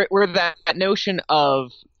 Where that notion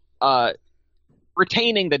of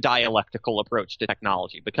retaining the dialectical approach to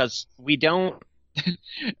technology, because we don't,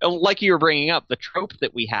 like you were bringing up, the trope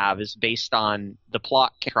that we have is based on the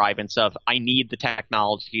plot contrivance of, I need the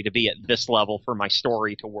technology to be at this level for my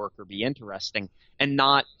story to work or be interesting, and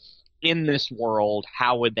not in this world,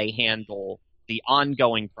 how would they handle the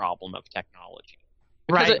ongoing problem of technology.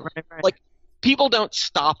 Right. Like, people don't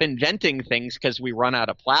stop inventing things because we run out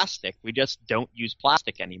of plastic. We just don't use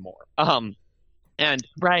plastic anymore. And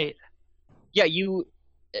right. Yeah,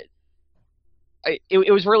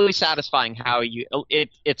 it was really satisfying how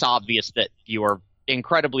it's obvious that you are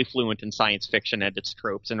incredibly fluent in science fiction and its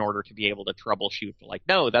tropes in order to be able to troubleshoot. Like,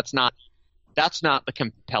 no, that's not the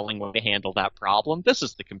compelling way to handle that problem. This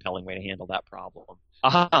is the compelling way to handle that problem.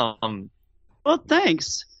 Well,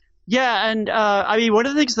 thanks. Yeah, and I mean, one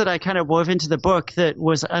of the things that I kind of wove into the book that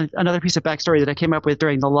was another piece of backstory that I came up with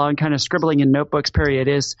during the long kind of scribbling in notebooks period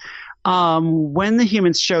is when the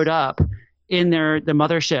humans showed up in the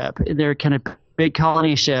mothership, in their kind of big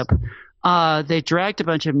colony ship, they dragged a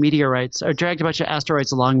bunch of meteorites or dragged a bunch of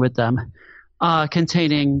asteroids along with them,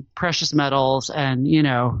 containing precious metals and,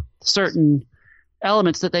 certain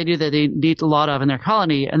elements that they knew that they need a lot of in their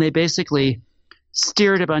colony, and they basically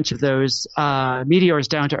steered a bunch of those meteors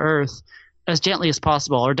down to Earth as gently as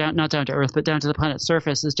possible, or not down to Earth, but down to the planet's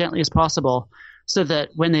surface as gently as possible, so that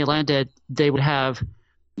when they landed, they would have,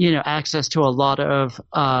 access to a lot of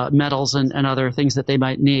metals and other things that they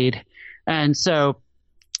might need. And some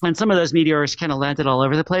of those meteors kind of landed all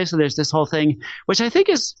over the place. So there's this whole thing, which I think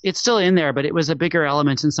it's still in there, but it was a bigger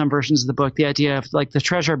element in some versions of the book, the idea of like the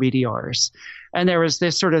treasure meteors. And there was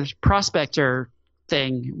this sort of prospector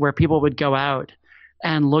thing where people would go out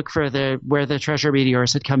and look for where the treasure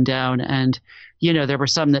meteors had come down. And, there were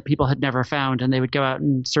some that people had never found, and they would go out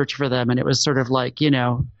and search for them. And it was sort of like,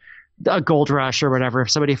 a gold rush or whatever. If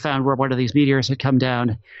somebody found where one of these meteors had come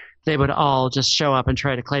down, they would all just show up and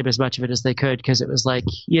try to claim as much of it as they could, because it was like,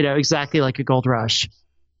 exactly like a gold rush.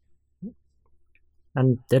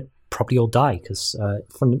 And they'd probably all die, because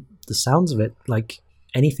from the sounds of it, like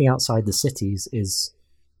anything outside the cities is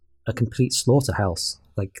a complete slaughterhouse.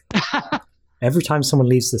 Like every time someone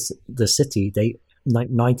leaves the city,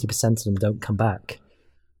 90% of them don't come back.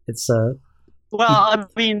 It's well, I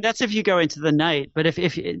mean, that's if you go into the night. But if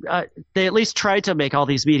they at least tried to make all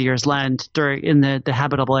these meteors land in the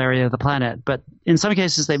habitable area of the planet, but in some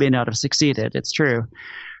cases they may not have succeeded. It's true.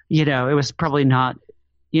 It was probably not.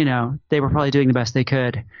 They were probably doing the best they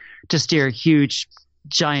could to steer huge,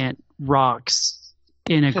 giant rocks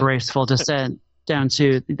in a graceful descent down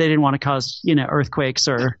to. They didn't want to cause earthquakes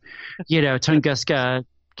or Tunguska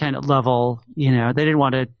kind of level. They didn't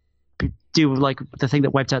want to do like the thing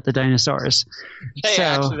that wiped out the dinosaurs. They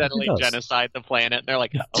accidentally genocide the planet. They're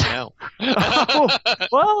like, oh no. Oh,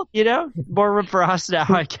 well, more room for us now,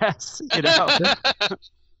 I guess.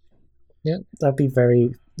 Yeah, that'd be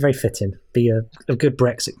very, very fitting. Be a good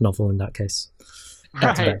Brexit novel in that case.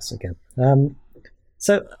 back to basics again.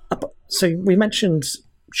 So we mentioned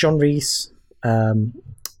John Reese,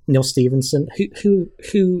 Neil Stevenson.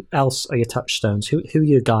 Who else are your touchstones? Who are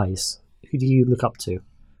your guys? Who do you look up to?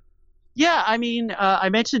 Yeah, I mean, I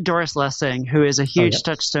mentioned Doris Lessing, who is a huge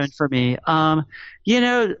touchstone for me.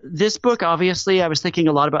 This book, obviously, I was thinking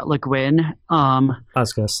a lot about Le Guin. I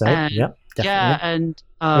was going to say, definitely. Yeah, and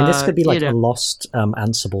this could be like a lost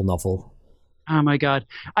Ansible novel. Oh my God!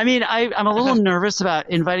 I mean, I'm a little nervous about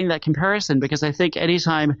inviting that comparison because I think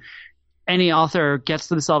anytime any author gets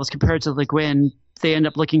themselves compared to Le Guin, they end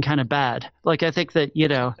up looking kind of bad. Like, I think that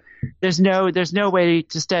there's no way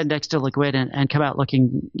to stand next to Le Guin and come out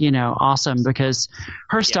looking, awesome, because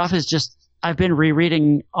her stuff is just, I've been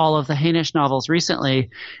rereading all of the Hainish novels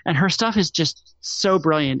recently, and her stuff is just so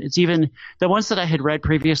brilliant. It's even, the ones that I had read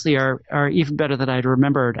previously are even better than I'd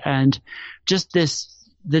remembered. And just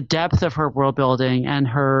the depth of her world building and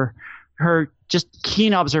her just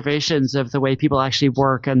keen observations of the way people actually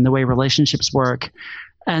work and the way relationships work.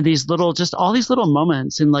 And all these little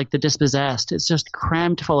moments in like The Dispossessed, it's just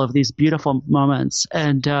crammed full of these beautiful moments.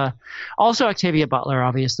 And also Octavia Butler,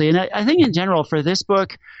 obviously. And I think in general for this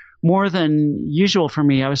book, more than usual for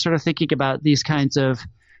me, I was sort of thinking about these kinds of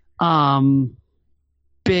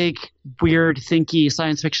big, weird, thinky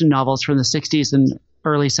science fiction novels from the 60s and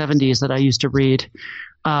early 70s that I used to read.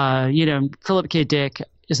 Philip K. Dick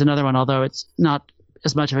is another one, although it's not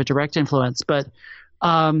as much of a direct influence. But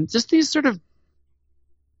just these sort of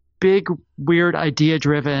big, weird,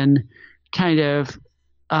 idea-driven, kind of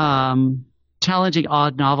challenging,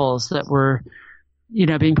 odd novels that were,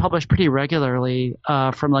 being published pretty regularly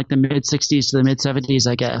from like the mid-'60s to the mid-'70s,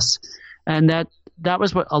 I guess. And that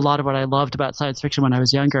was a lot of what I loved about science fiction when I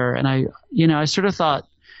was younger. And I sort of thought,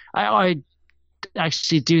 I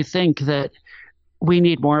actually do think that we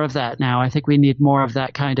need more of that now. I think we need more of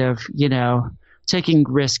that kind of, taking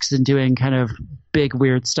risks and doing kind of big,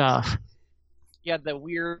 weird stuff. Yeah, the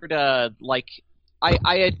weird, I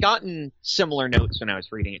had gotten similar notes when I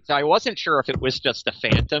was reading it. So I wasn't sure if it was just a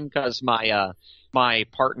phantom, because my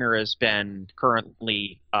partner has been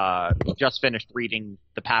currently just finished reading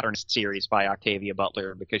the Patternist series by Octavia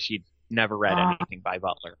Butler, because she'd never read anything by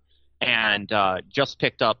Butler. And just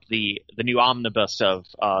picked up the new omnibus of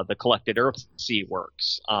the collected Earthsea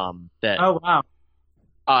works. Oh, wow.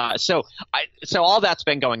 So all that's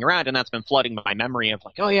been going around, and that's been flooding my memory of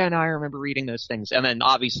like, oh yeah, now I remember reading those things. And then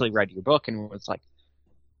obviously read your book and was like,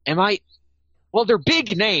 well, they're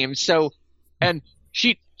big names. So, and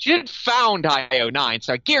she had found IO9,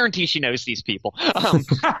 so I guarantee she knows these people.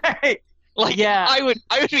 I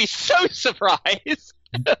would be so surprised.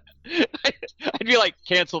 I'd be like,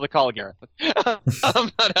 cancel the call, Gareth.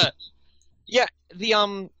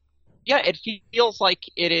 It feels like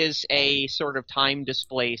it is a sort of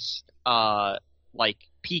time-displaced, like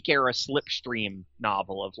peak-era slipstream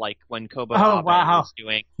novel of like when Kobo was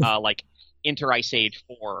doing like Inter-Ice Age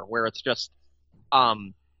 4, where it's just,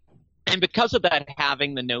 and because of that,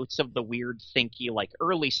 having the notes of the weird, thinky, like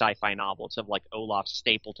early sci-fi novels of like Olaf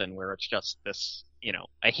Stapleton, where it's just this,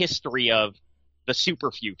 a history of the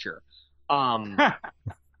super future. And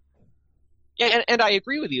I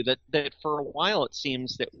agree with you that for a while it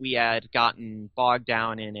seems that we had gotten bogged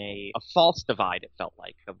down in a false divide, it felt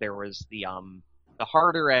like. There was the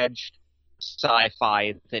harder-edged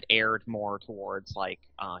sci-fi that aired more towards like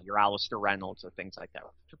your Alistair Reynolds or things like that.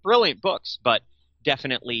 Which are brilliant books, but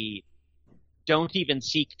definitely don't even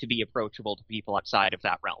seek to be approachable to people outside of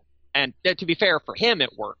that realm. And to be fair, for him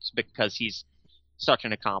it works because he's such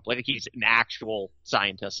an accomplished, he's an actual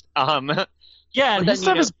scientist. Yeah, and his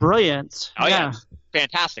stuff is brilliant. Oh yeah,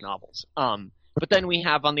 fantastic novels. But then we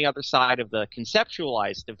have on the other side of the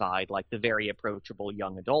conceptualized divide, like the very approachable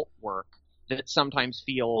young adult work that sometimes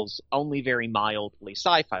feels only very mildly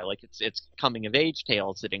sci-fi. Like it's coming of age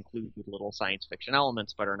tales that include little science fiction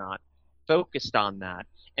elements, but are not focused on that.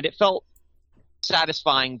 And it felt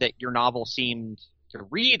satisfying that your novel seemed to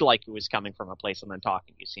read like it was coming from a place, and then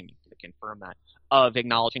talking, you seemed to confirm that, of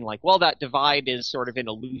acknowledging like, well, that divide is sort of an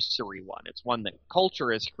illusory one. It's one that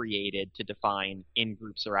culture has created to define in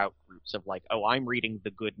groups or out groups of like, oh, I'm reading the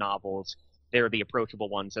good novels, they're the approachable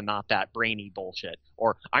ones and not that brainy bullshit.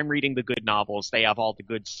 Or I'm reading the good novels, they have all the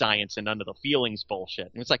good science and none of the feelings bullshit.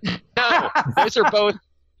 And it's like, no, those are both,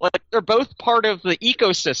 like, they're both part of the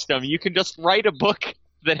ecosystem. You can just write a book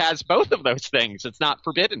that has both of those things. It's not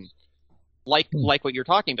forbidden. Like what you're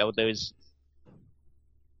talking about, those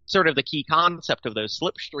sort of the key concept of those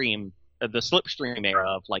the slipstream era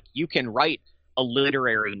of like, you can write a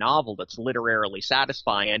literary novel that's literarily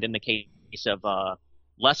satisfying, and in the case of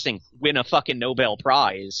Lessing, win a fucking Nobel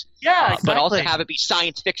Prize. Yeah, exactly. But also have it be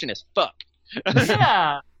science fiction as fuck.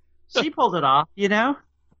 Yeah, she pulled it off, you know.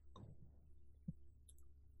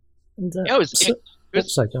 And, It was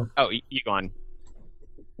sorry, go on. Oh, you go on.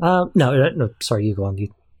 No, sorry, you go on.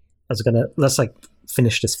 Let's like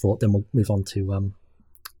finish this thought, then we'll move on to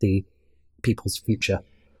the people's future.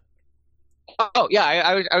 Oh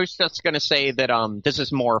yeah, I was just gonna say that this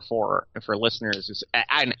is more for listeners. It's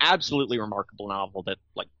an absolutely remarkable novel that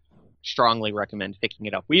like strongly recommend picking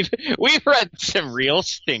it up. We've read some real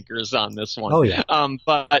stinkers on this one. Oh yeah,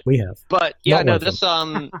 but we have. But yeah, Not no, this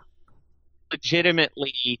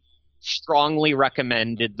legitimately strongly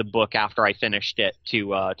recommended the book after I finished it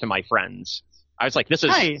to my friends. I was like, this is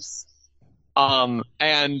nice.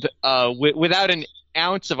 And without an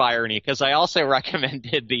ounce of irony, because I also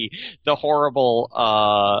recommended the horrible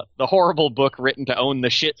book written to own the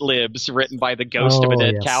shit libs, written by the ghost of a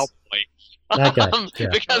dead cowboy. That guy, yeah.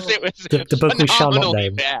 Because it was the book we shall not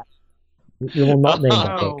name. Bad. We will not name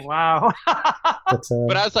that book. Oh wow!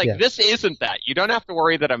 But I was like, this isn't that. You don't have to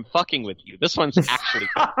worry that I'm fucking with you. This one's actually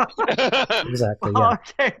good. Exactly. Yeah.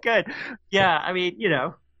 Okay, good. Yeah, I mean, you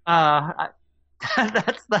know, that's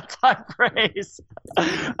high praise.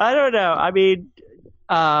 I don't know. I mean,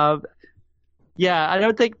 yeah, I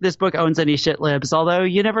don't think this book owns any shit libs. Although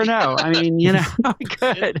you never know. I mean, you know,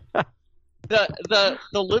 good. The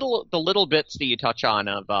little bits that you touch on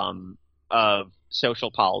of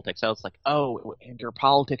social politics, I was like, oh, and your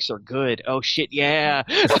politics are good. Oh shit, yeah.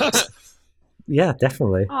 Yeah,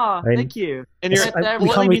 definitely. Oh, thank you. And we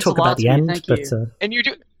can't really talk about the end, but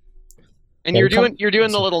and you're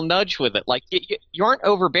doing the little nudge with it. Like you aren't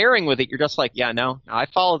overbearing with it. You're just like, yeah, no, I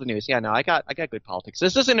follow the news. Yeah, no, I got good politics.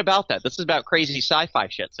 This isn't about that. This is about crazy sci-fi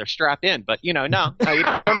shit. So strap in. But you know, no, you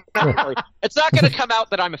don't really. It's not going to come out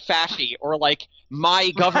that I'm a fascie or like my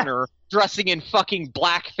governor dressing in fucking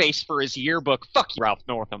blackface for his yearbook. Fuck you, Ralph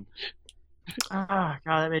Northam. Oh god,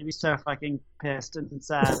 that made me so fucking pissed and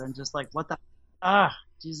sad and just like, what the?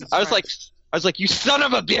 Jesus. I was like, you son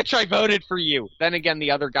of a bitch, I voted for you. Then again, the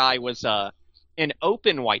other guy was an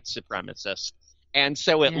open white supremacist. And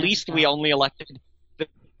so at least we only elected the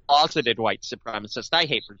closeted white supremacist. I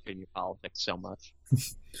hate Virginia politics so much.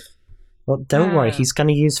 Well, don't worry. He's going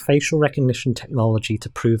to use facial recognition technology to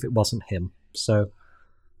prove it wasn't him. So,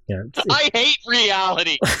 you know. I hate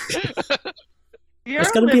reality.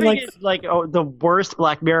 It's going to be like the worst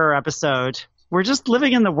Black Mirror episode. We're just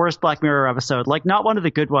living in the worst Black Mirror episode. Like, not one of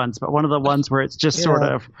the good ones, but one of the ones where it's just sort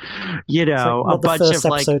of, you know, like, a bunch of the first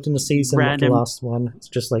of, like, episode in the season, random... not the last one. It's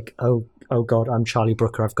just like, oh god, I'm Charlie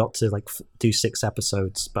Brooker. I've got to, like, do 6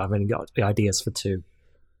 episodes, but I've only got the ideas for 2.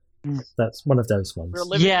 That's one of those ones. We're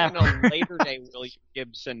living in a later-day William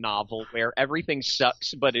Gibson novel where everything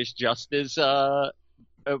sucks, but is just as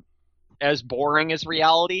boring as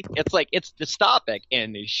reality. It's like, it's dystopic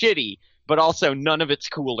and is shitty, but also none of it's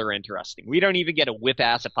cool or interesting. We don't even get a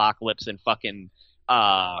whip-ass apocalypse and fucking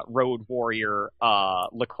Road Warrior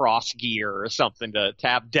lacrosse gear or something to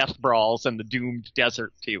have death brawls in the doomed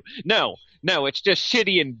desert too. No, it's just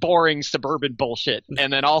shitty and boring suburban bullshit.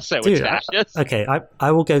 And then also it's fascist. Okay,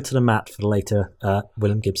 I will go to the mat for the later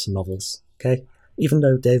William Gibson novels, okay? Even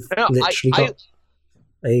though they've literally got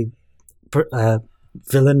a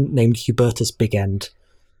villain named Hubertus Big End.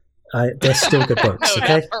 They're still good books,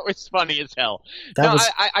 okay? That part was funny as hell.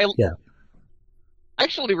 I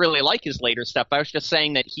actually really like his later stuff. I was just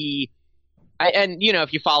saying that and you know,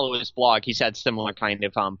 if you follow his blog, he's had similar kind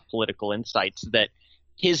of political insights, that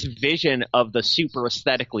his vision of the super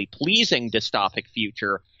aesthetically pleasing dystopic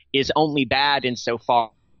future is only bad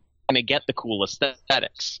insofar as to get the cool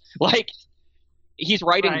aesthetics. Like, he's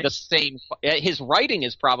writing the same. His writing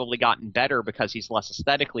has probably gotten better because he's less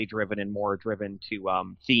aesthetically driven and more driven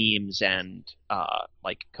to themes and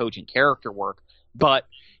like cogent character work. But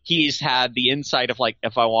he's had the insight of, like,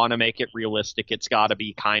 if I want to make it realistic, it's got to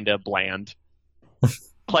be kind of bland.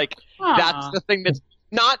 Like, that's the thing that's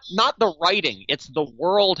not the writing. It's the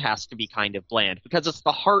world has to be kind of bland, because it's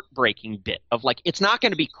the heartbreaking bit of, like, it's not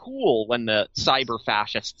going to be cool when the cyber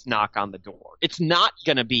fascists knock on the door. It's not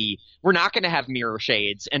going to be. We're not going to have mirror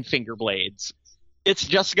shades and finger blades. It's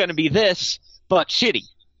just going to be this, but shitty.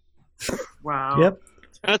 Wow. Yep.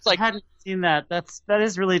 And it's like, I hadn't seen that. That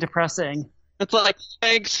is really depressing. It's like,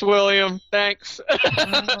 thanks, William. Thanks.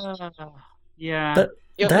 Yeah. But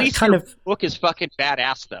at least kind your of book is fucking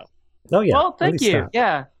badass, though. Oh yeah. Well, thank you.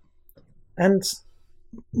 Yeah. And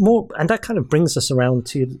that kind of brings us around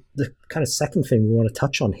to the kind of second thing we want to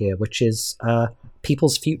touch on here, which is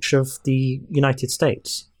people's future of the United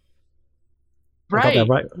States. Right.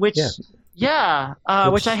 Which which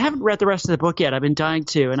I haven't read the rest of the book yet. I've been dying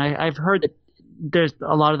to, and I've heard that there's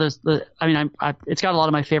a lot of this. It's got a lot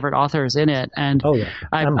of my favorite authors in it, and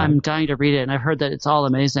I'm dying to read it. And I've heard that it's all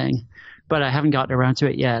amazing, but I haven't gotten around to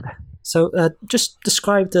it yet. So just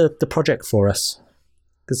describe the project for us,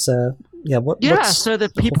 because so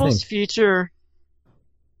the People's Future.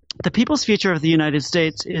 The People's Future of the United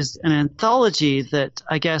States is an anthology that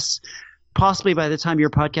I guess possibly by the time your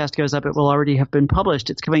podcast goes up, it will already have been published.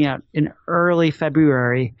 It's coming out in early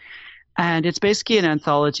February. And it's basically an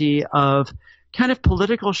anthology of kind of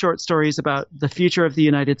political short stories about the future of the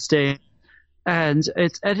United States. And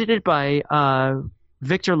it's edited by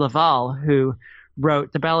Victor LaValle, who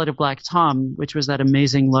wrote The Ballad of Black Tom, which was that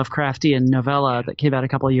amazing Lovecraftian novella that came out a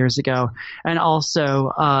couple of years ago. And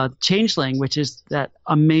also Changeling, which is that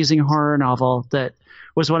amazing horror novel that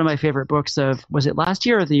was one of my favorite books of, was it last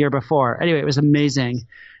year or the year before? Anyway, it was amazing.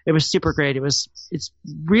 It was super great.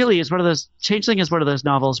 Changeling is one of those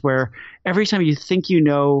novels where every time you think you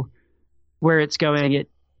know where it's going, it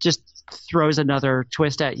just throws another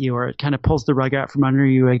twist at you, or it kind of pulls the rug out from under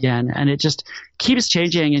you again. And it just keeps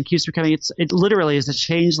changing and keeps becoming, it literally is a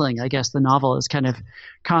changeling. I guess the novel is kind of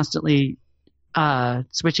constantly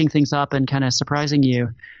switching things up and kind of surprising you.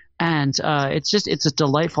 And it's a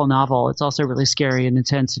delightful novel. It's also really scary and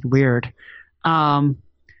intense and weird. So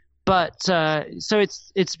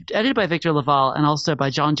it's edited by Victor LaValle and also by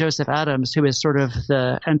John Joseph Adams, who is sort of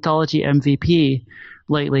the anthology MVP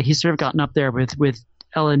lately. He's sort of gotten up there with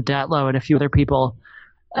Ellen Datlow and a few other people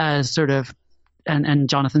as sort of, and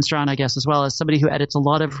Jonathan Strahan, I guess, as well, as somebody who edits a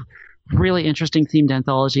lot of really interesting themed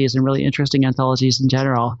anthologies and really interesting anthologies in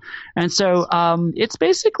general. And so it's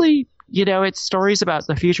basically, it's stories about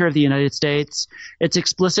the future of the United States. It's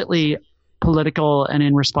explicitly political and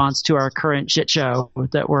in response to our current shit show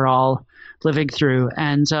that we're all living through.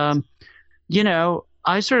 And,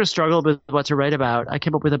 I sort of struggled with what to write about. I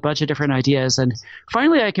came up with a bunch of different ideas. And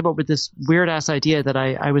finally, I came up with this weird-ass idea that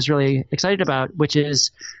I was really excited about, which is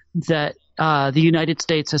that the United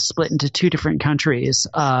States has split into two different countries.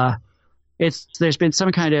 There's been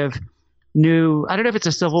some kind of new – I don't know if it's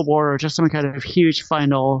a civil war or just some kind of huge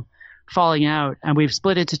final falling out. And we've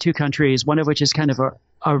split into two countries, one of which is kind of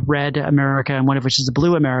a red America and one of which is a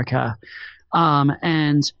blue America.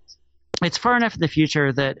 And it's far enough in the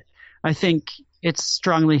future that I think – it's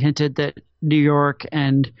strongly hinted that New York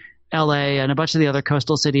and LA and a bunch of the other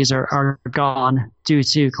coastal cities are gone due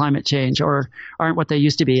to climate change, or aren't what they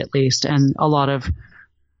used to be, at least. And a lot of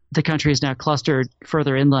the country is now clustered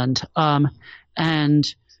further inland.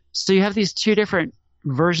 And so you have these two different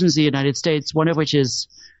versions of the United States, one of which is,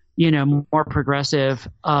 more progressive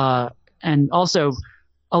and also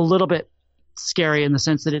a little bit scary in the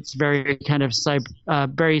sense that it's very kind of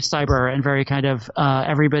very cyber and very kind of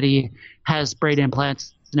everybody has brain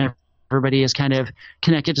implants and everybody is kind of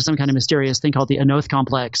connected to some kind of mysterious thing called the Anoth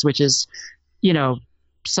complex, which is,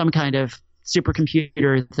 some kind of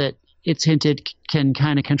supercomputer that it's hinted can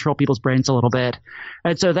kind of control people's brains a little bit.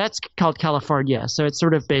 And so that's called California. So it's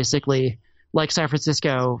sort of basically like San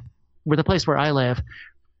Francisco, where the place where I live,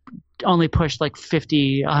 only pushed like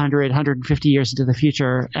 50, 100, 150 years into the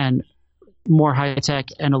future and more high tech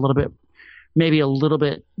and maybe a little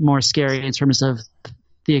bit more scary in terms of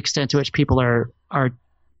the extent to which people are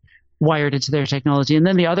wired into their technology. And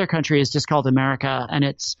then the other country is just called America, and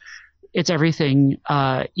it's everything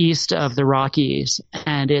east of the Rockies,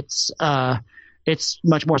 and it's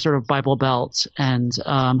much more sort of Bible Belt and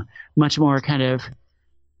much more kind of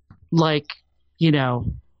like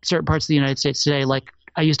certain parts of the United States today. Like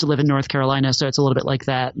I used to live in North Carolina, so it's a little bit like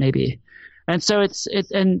that maybe. And so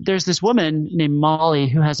and there's this woman named Molly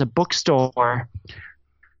who has a bookstore,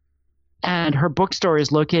 and her bookstore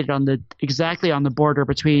is located exactly on the border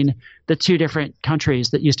between the two different countries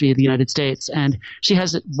that used to be the United States. And she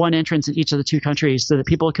has one entrance in each of the two countries so that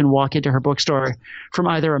people can walk into her bookstore from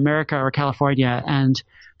either America or California. And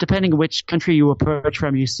depending on which country you approach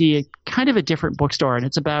from, you see kind of a different bookstore. And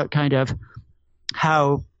it's about kind of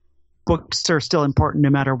how books are still important no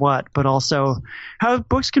matter what, but also how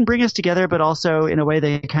books can bring us together, but also in a way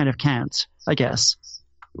they kind of can't, I guess.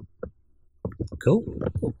 Cool.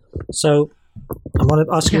 So I want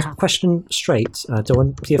to ask you a question straight. I don't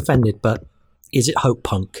want to be offended, but is it hope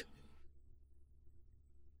punk?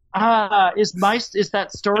 Is that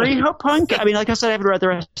story hope punk? I mean, like I said, I haven't read the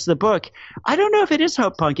rest of the book. I don't know if it is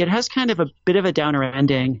hope punk. It has kind of a bit of a downer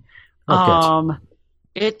ending. Oh, good.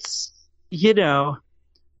 It's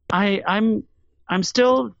I'm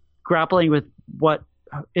still grappling with what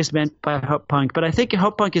is meant by hope punk, but I think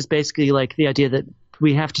hope punk is basically like the idea that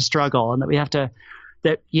we have to struggle and that we have to,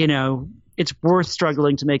 it's worth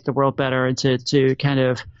struggling to make the world better and to kind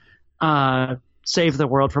of save the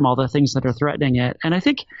world from all the things that are threatening it. And I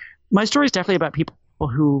think my story is definitely about people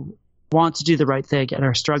who want to do the right thing and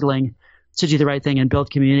are struggling to do the right thing and build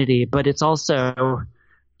community. But it's also,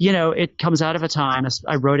 it comes out of a time,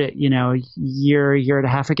 I wrote it, year and a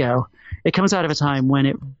half ago. It comes out of a time when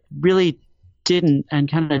it really didn't and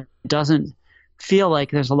kind of doesn't feel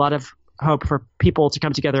like there's a lot of hope for people to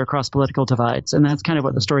come together across political divides. And that's kind of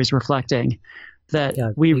what the story is reflecting,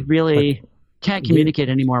 that we really can't communicate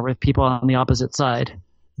anymore with people on the opposite side.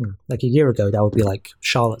 Like a year ago, that would be like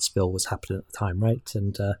Charlottesville was happening at the time, right?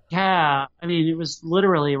 And yeah, I mean, it was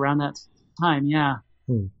literally around that time, yeah.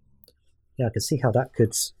 Yeah, I can see how that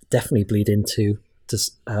could definitely bleed into to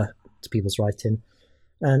people's writing.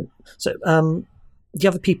 And so the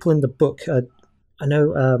other people in the book, I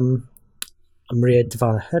know Maria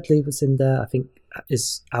Devana Headley was in there. I think,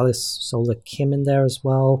 is Alice Sola Kim in there as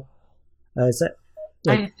well? Is that?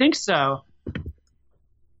 I think so.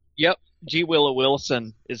 Yep. G. Willow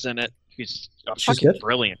Wilson is in it. She's a fucking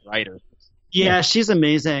brilliant writer. Yeah, she's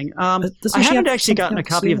amazing. I haven't actually gotten a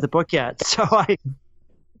copy of the book yet, so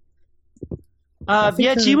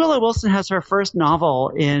G. Willow Wilson has her first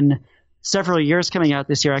novel in several years coming out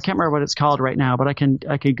this year. I can't remember what it's called right now, but I can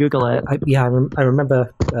Google it. I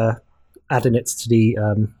remember adding it to the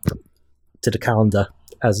calendar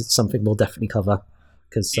as something we'll definitely cover.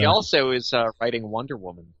 Because he also is writing Wonder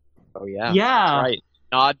Woman. Oh yeah, yeah, that's right.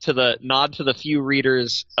 Nod to the few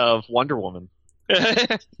readers of Wonder Woman.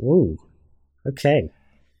 Ooh, okay.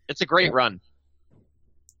 It's a great run.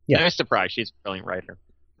 Yeah, no surprise. She's a brilliant writer.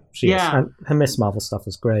 She is. And her Miss Marvel stuff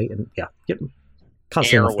was great, and can't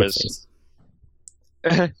say enough good things.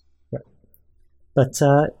 Right. But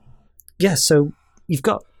so you've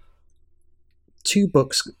got 2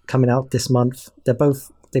 books coming out this month. They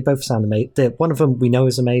both sound amazing. One of them we know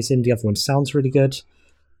is amazing. The other one sounds really good.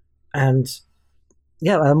 And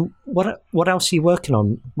what else are you working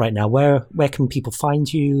on right now? Where can people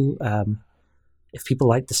find you? If people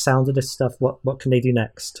like the sound of this stuff, what can they do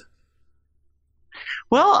next?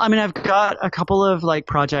 Well, I mean, I've got a couple of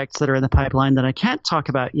projects that are in the pipeline that I can't talk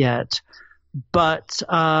about yet, but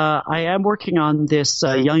I am working on this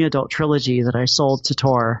young adult trilogy that I sold to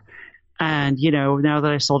Tor. And, now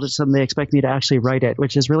that I sold it to them, they expect me to actually write it,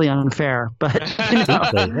 which is really unfair. But,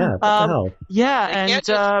 Exactly, yeah, what the hell? Yeah, they and can't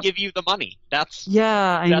just give you the money.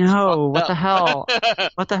 I know. What the hell?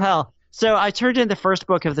 What the hell? So I turned in the first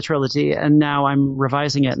book of the trilogy, and now I'm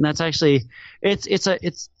revising it. And that's actually it's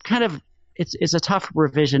a tough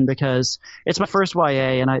revision because it's my first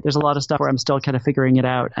YA, and there's a lot of stuff where I'm still kind of figuring it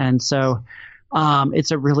out. And so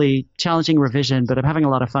it's a really challenging revision, but I'm having a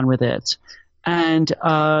lot of fun with it. And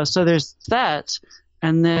so there's that,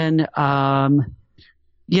 and then and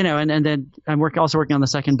then I'm also working on the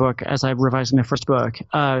second book as I'm revising the first book.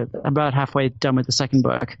 About halfway done with the second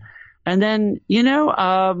book, and then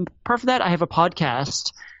part of that I have a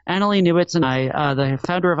podcast. Annalee Newitz and I, the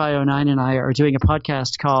founder of IO9, and I are doing a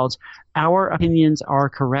podcast called "Our Opinions Are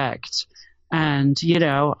Correct," and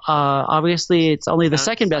obviously it's only the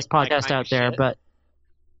second best podcast out there, but.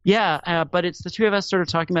 Yeah, but it's the two of us sort of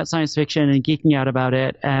talking about science fiction and geeking out about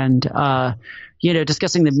it and,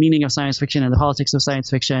 discussing the meaning of science fiction and the politics of science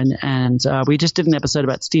fiction. And we just did an episode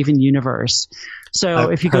about Steven Universe. So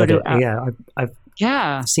if you go to... I've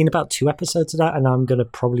seen about 2 episodes of that, and I'm going to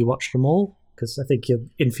probably watch them all because I think your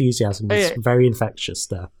enthusiasm is very infectious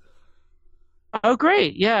there. Oh,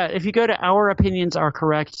 great. Yeah, if you go to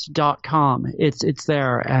ouropinionsarecorrect.com, it's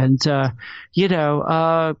there. And,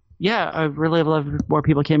 yeah, I really love more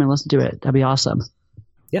people came and listened to it. That'd be awesome.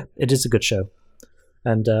 Yeah, it is a good show.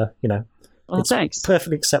 And, it's thanks.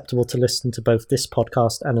 Perfectly acceptable to listen to both this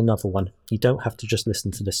podcast and another one. You don't have to just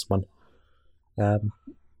listen to this one.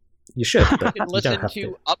 You should, but you can listen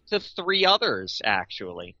to up to 3 others,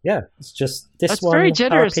 actually. Yeah, it's just this That's one, very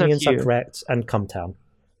generous Our Opinions of you. Are Correct, and Cumtown.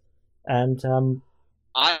 And,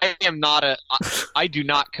 I do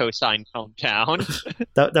not co-sign Cumtown.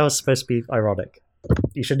 that was supposed to be ironic.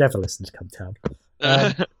 You should never listen to Cumtown.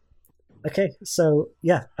 Okay, so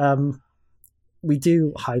we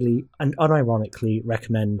do highly and unironically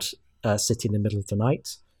recommend City in the Middle of the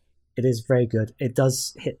Night. It is very good. It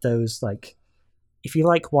does hit those, if you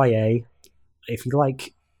like YA, if you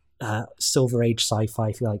like Silver Age sci-fi,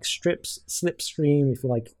 if you like Slipstream, if you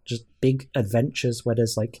like just big adventures where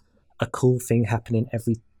there's a cool thing happening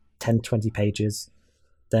every 10-20 pages,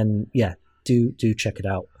 then do check it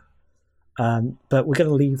out. But we're going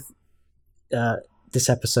to leave this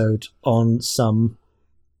episode on some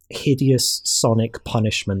hideous sonic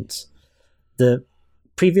punishment. The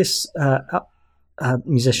previous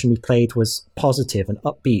musician we played was positive and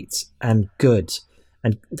upbeat and good,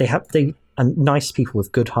 and they are nice people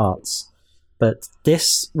with good hearts. But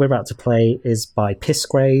this we're about to play is by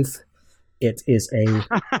Pissgrave. It is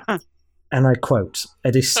and I quote,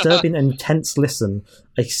 "a disturbing and intense listen,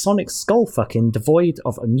 a sonic skullfucking devoid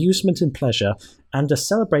of amusement and pleasure, and a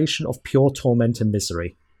celebration of pure torment and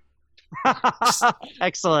misery."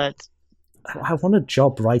 Excellent. I want a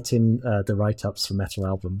job writing the write-ups for metal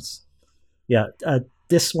albums. Yeah,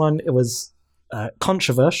 this one, it was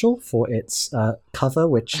controversial for its cover,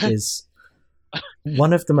 which is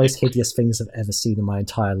one of the most hideous things I've ever seen in my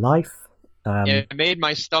entire life. It made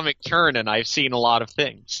my stomach turn, and I've seen a lot of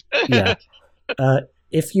things. Yeah.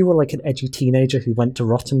 If you were like an edgy teenager who went to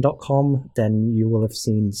Rotten.com, then you will have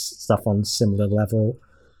seen stuff on similar level.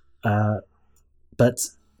 But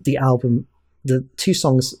the album, the 2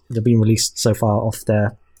 songs that have been released so far off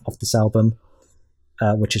this album,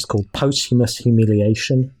 which is called Posthumous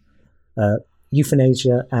Humiliation,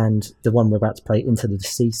 Euthanasia, and the one we're about to play, Into the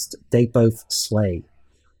Deceased, they both slay.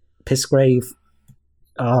 Pissgrave,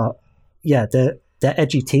 they're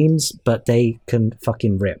edgy teens, but they can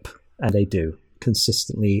fucking rip, and they do,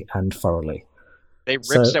 consistently and thoroughly. They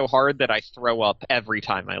rip so hard that I throw up every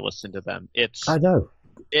time I listen to them. I know.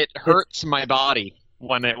 It hurts my body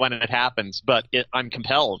when it happens, but I'm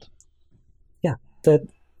compelled. Yeah, they're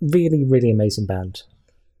really, really amazing band.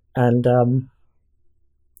 And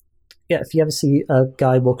if you ever see a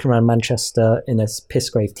guy walking around Manchester in a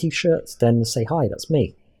Pissgrave t-shirt, then say, "Hi, that's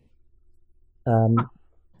me."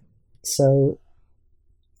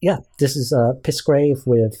 This is Pissgrave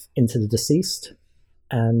with Into the Deceased.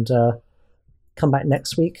 And come back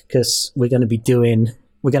next week, because we're going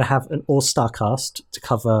to have an all-star cast to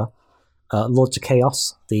cover Lords of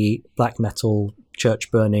Chaos, the black metal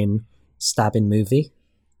church-burning stabbing movie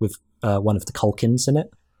with one of the Culkins in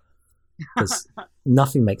it. Because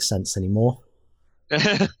nothing makes sense anymore.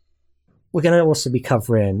 We're going to also be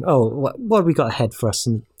covering... what have we got ahead for us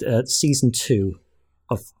in season 2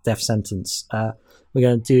 of Death Sentence? We're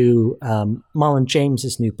going to do Marlon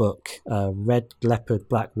James's new book, Red Leopard,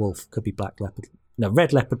 Black Wolf. Could be Black Leopard. No,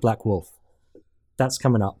 Red Leopard, Black Wolf. That's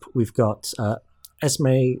coming up. We've got Esme...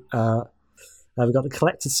 we've got the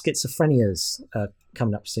Collected Schizophrenias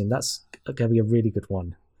coming up soon. That's going to be a really good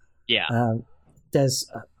one. Yeah. There's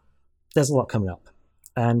a lot coming up.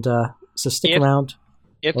 And so stick around.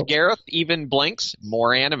 If Gareth even blinks,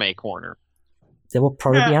 more Anime Corner. There will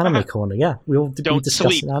probably be Anime Corner, yeah. We'll be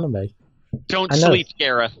discussing anime. Don't sleep,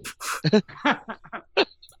 Gareth.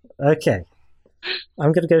 Okay.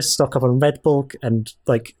 I'm going to go stock up on Red Bull and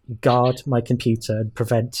guard my computer and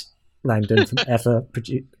prevent Langdon from ever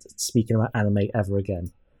speaking about anime ever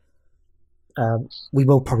again. We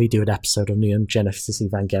will probably do an episode on Neon Genesis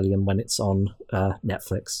Evangelion when it's on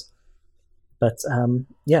Netflix. But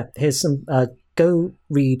here's some... go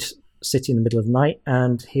read City in the Middle of the Night,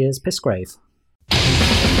 and here's Pissgrave.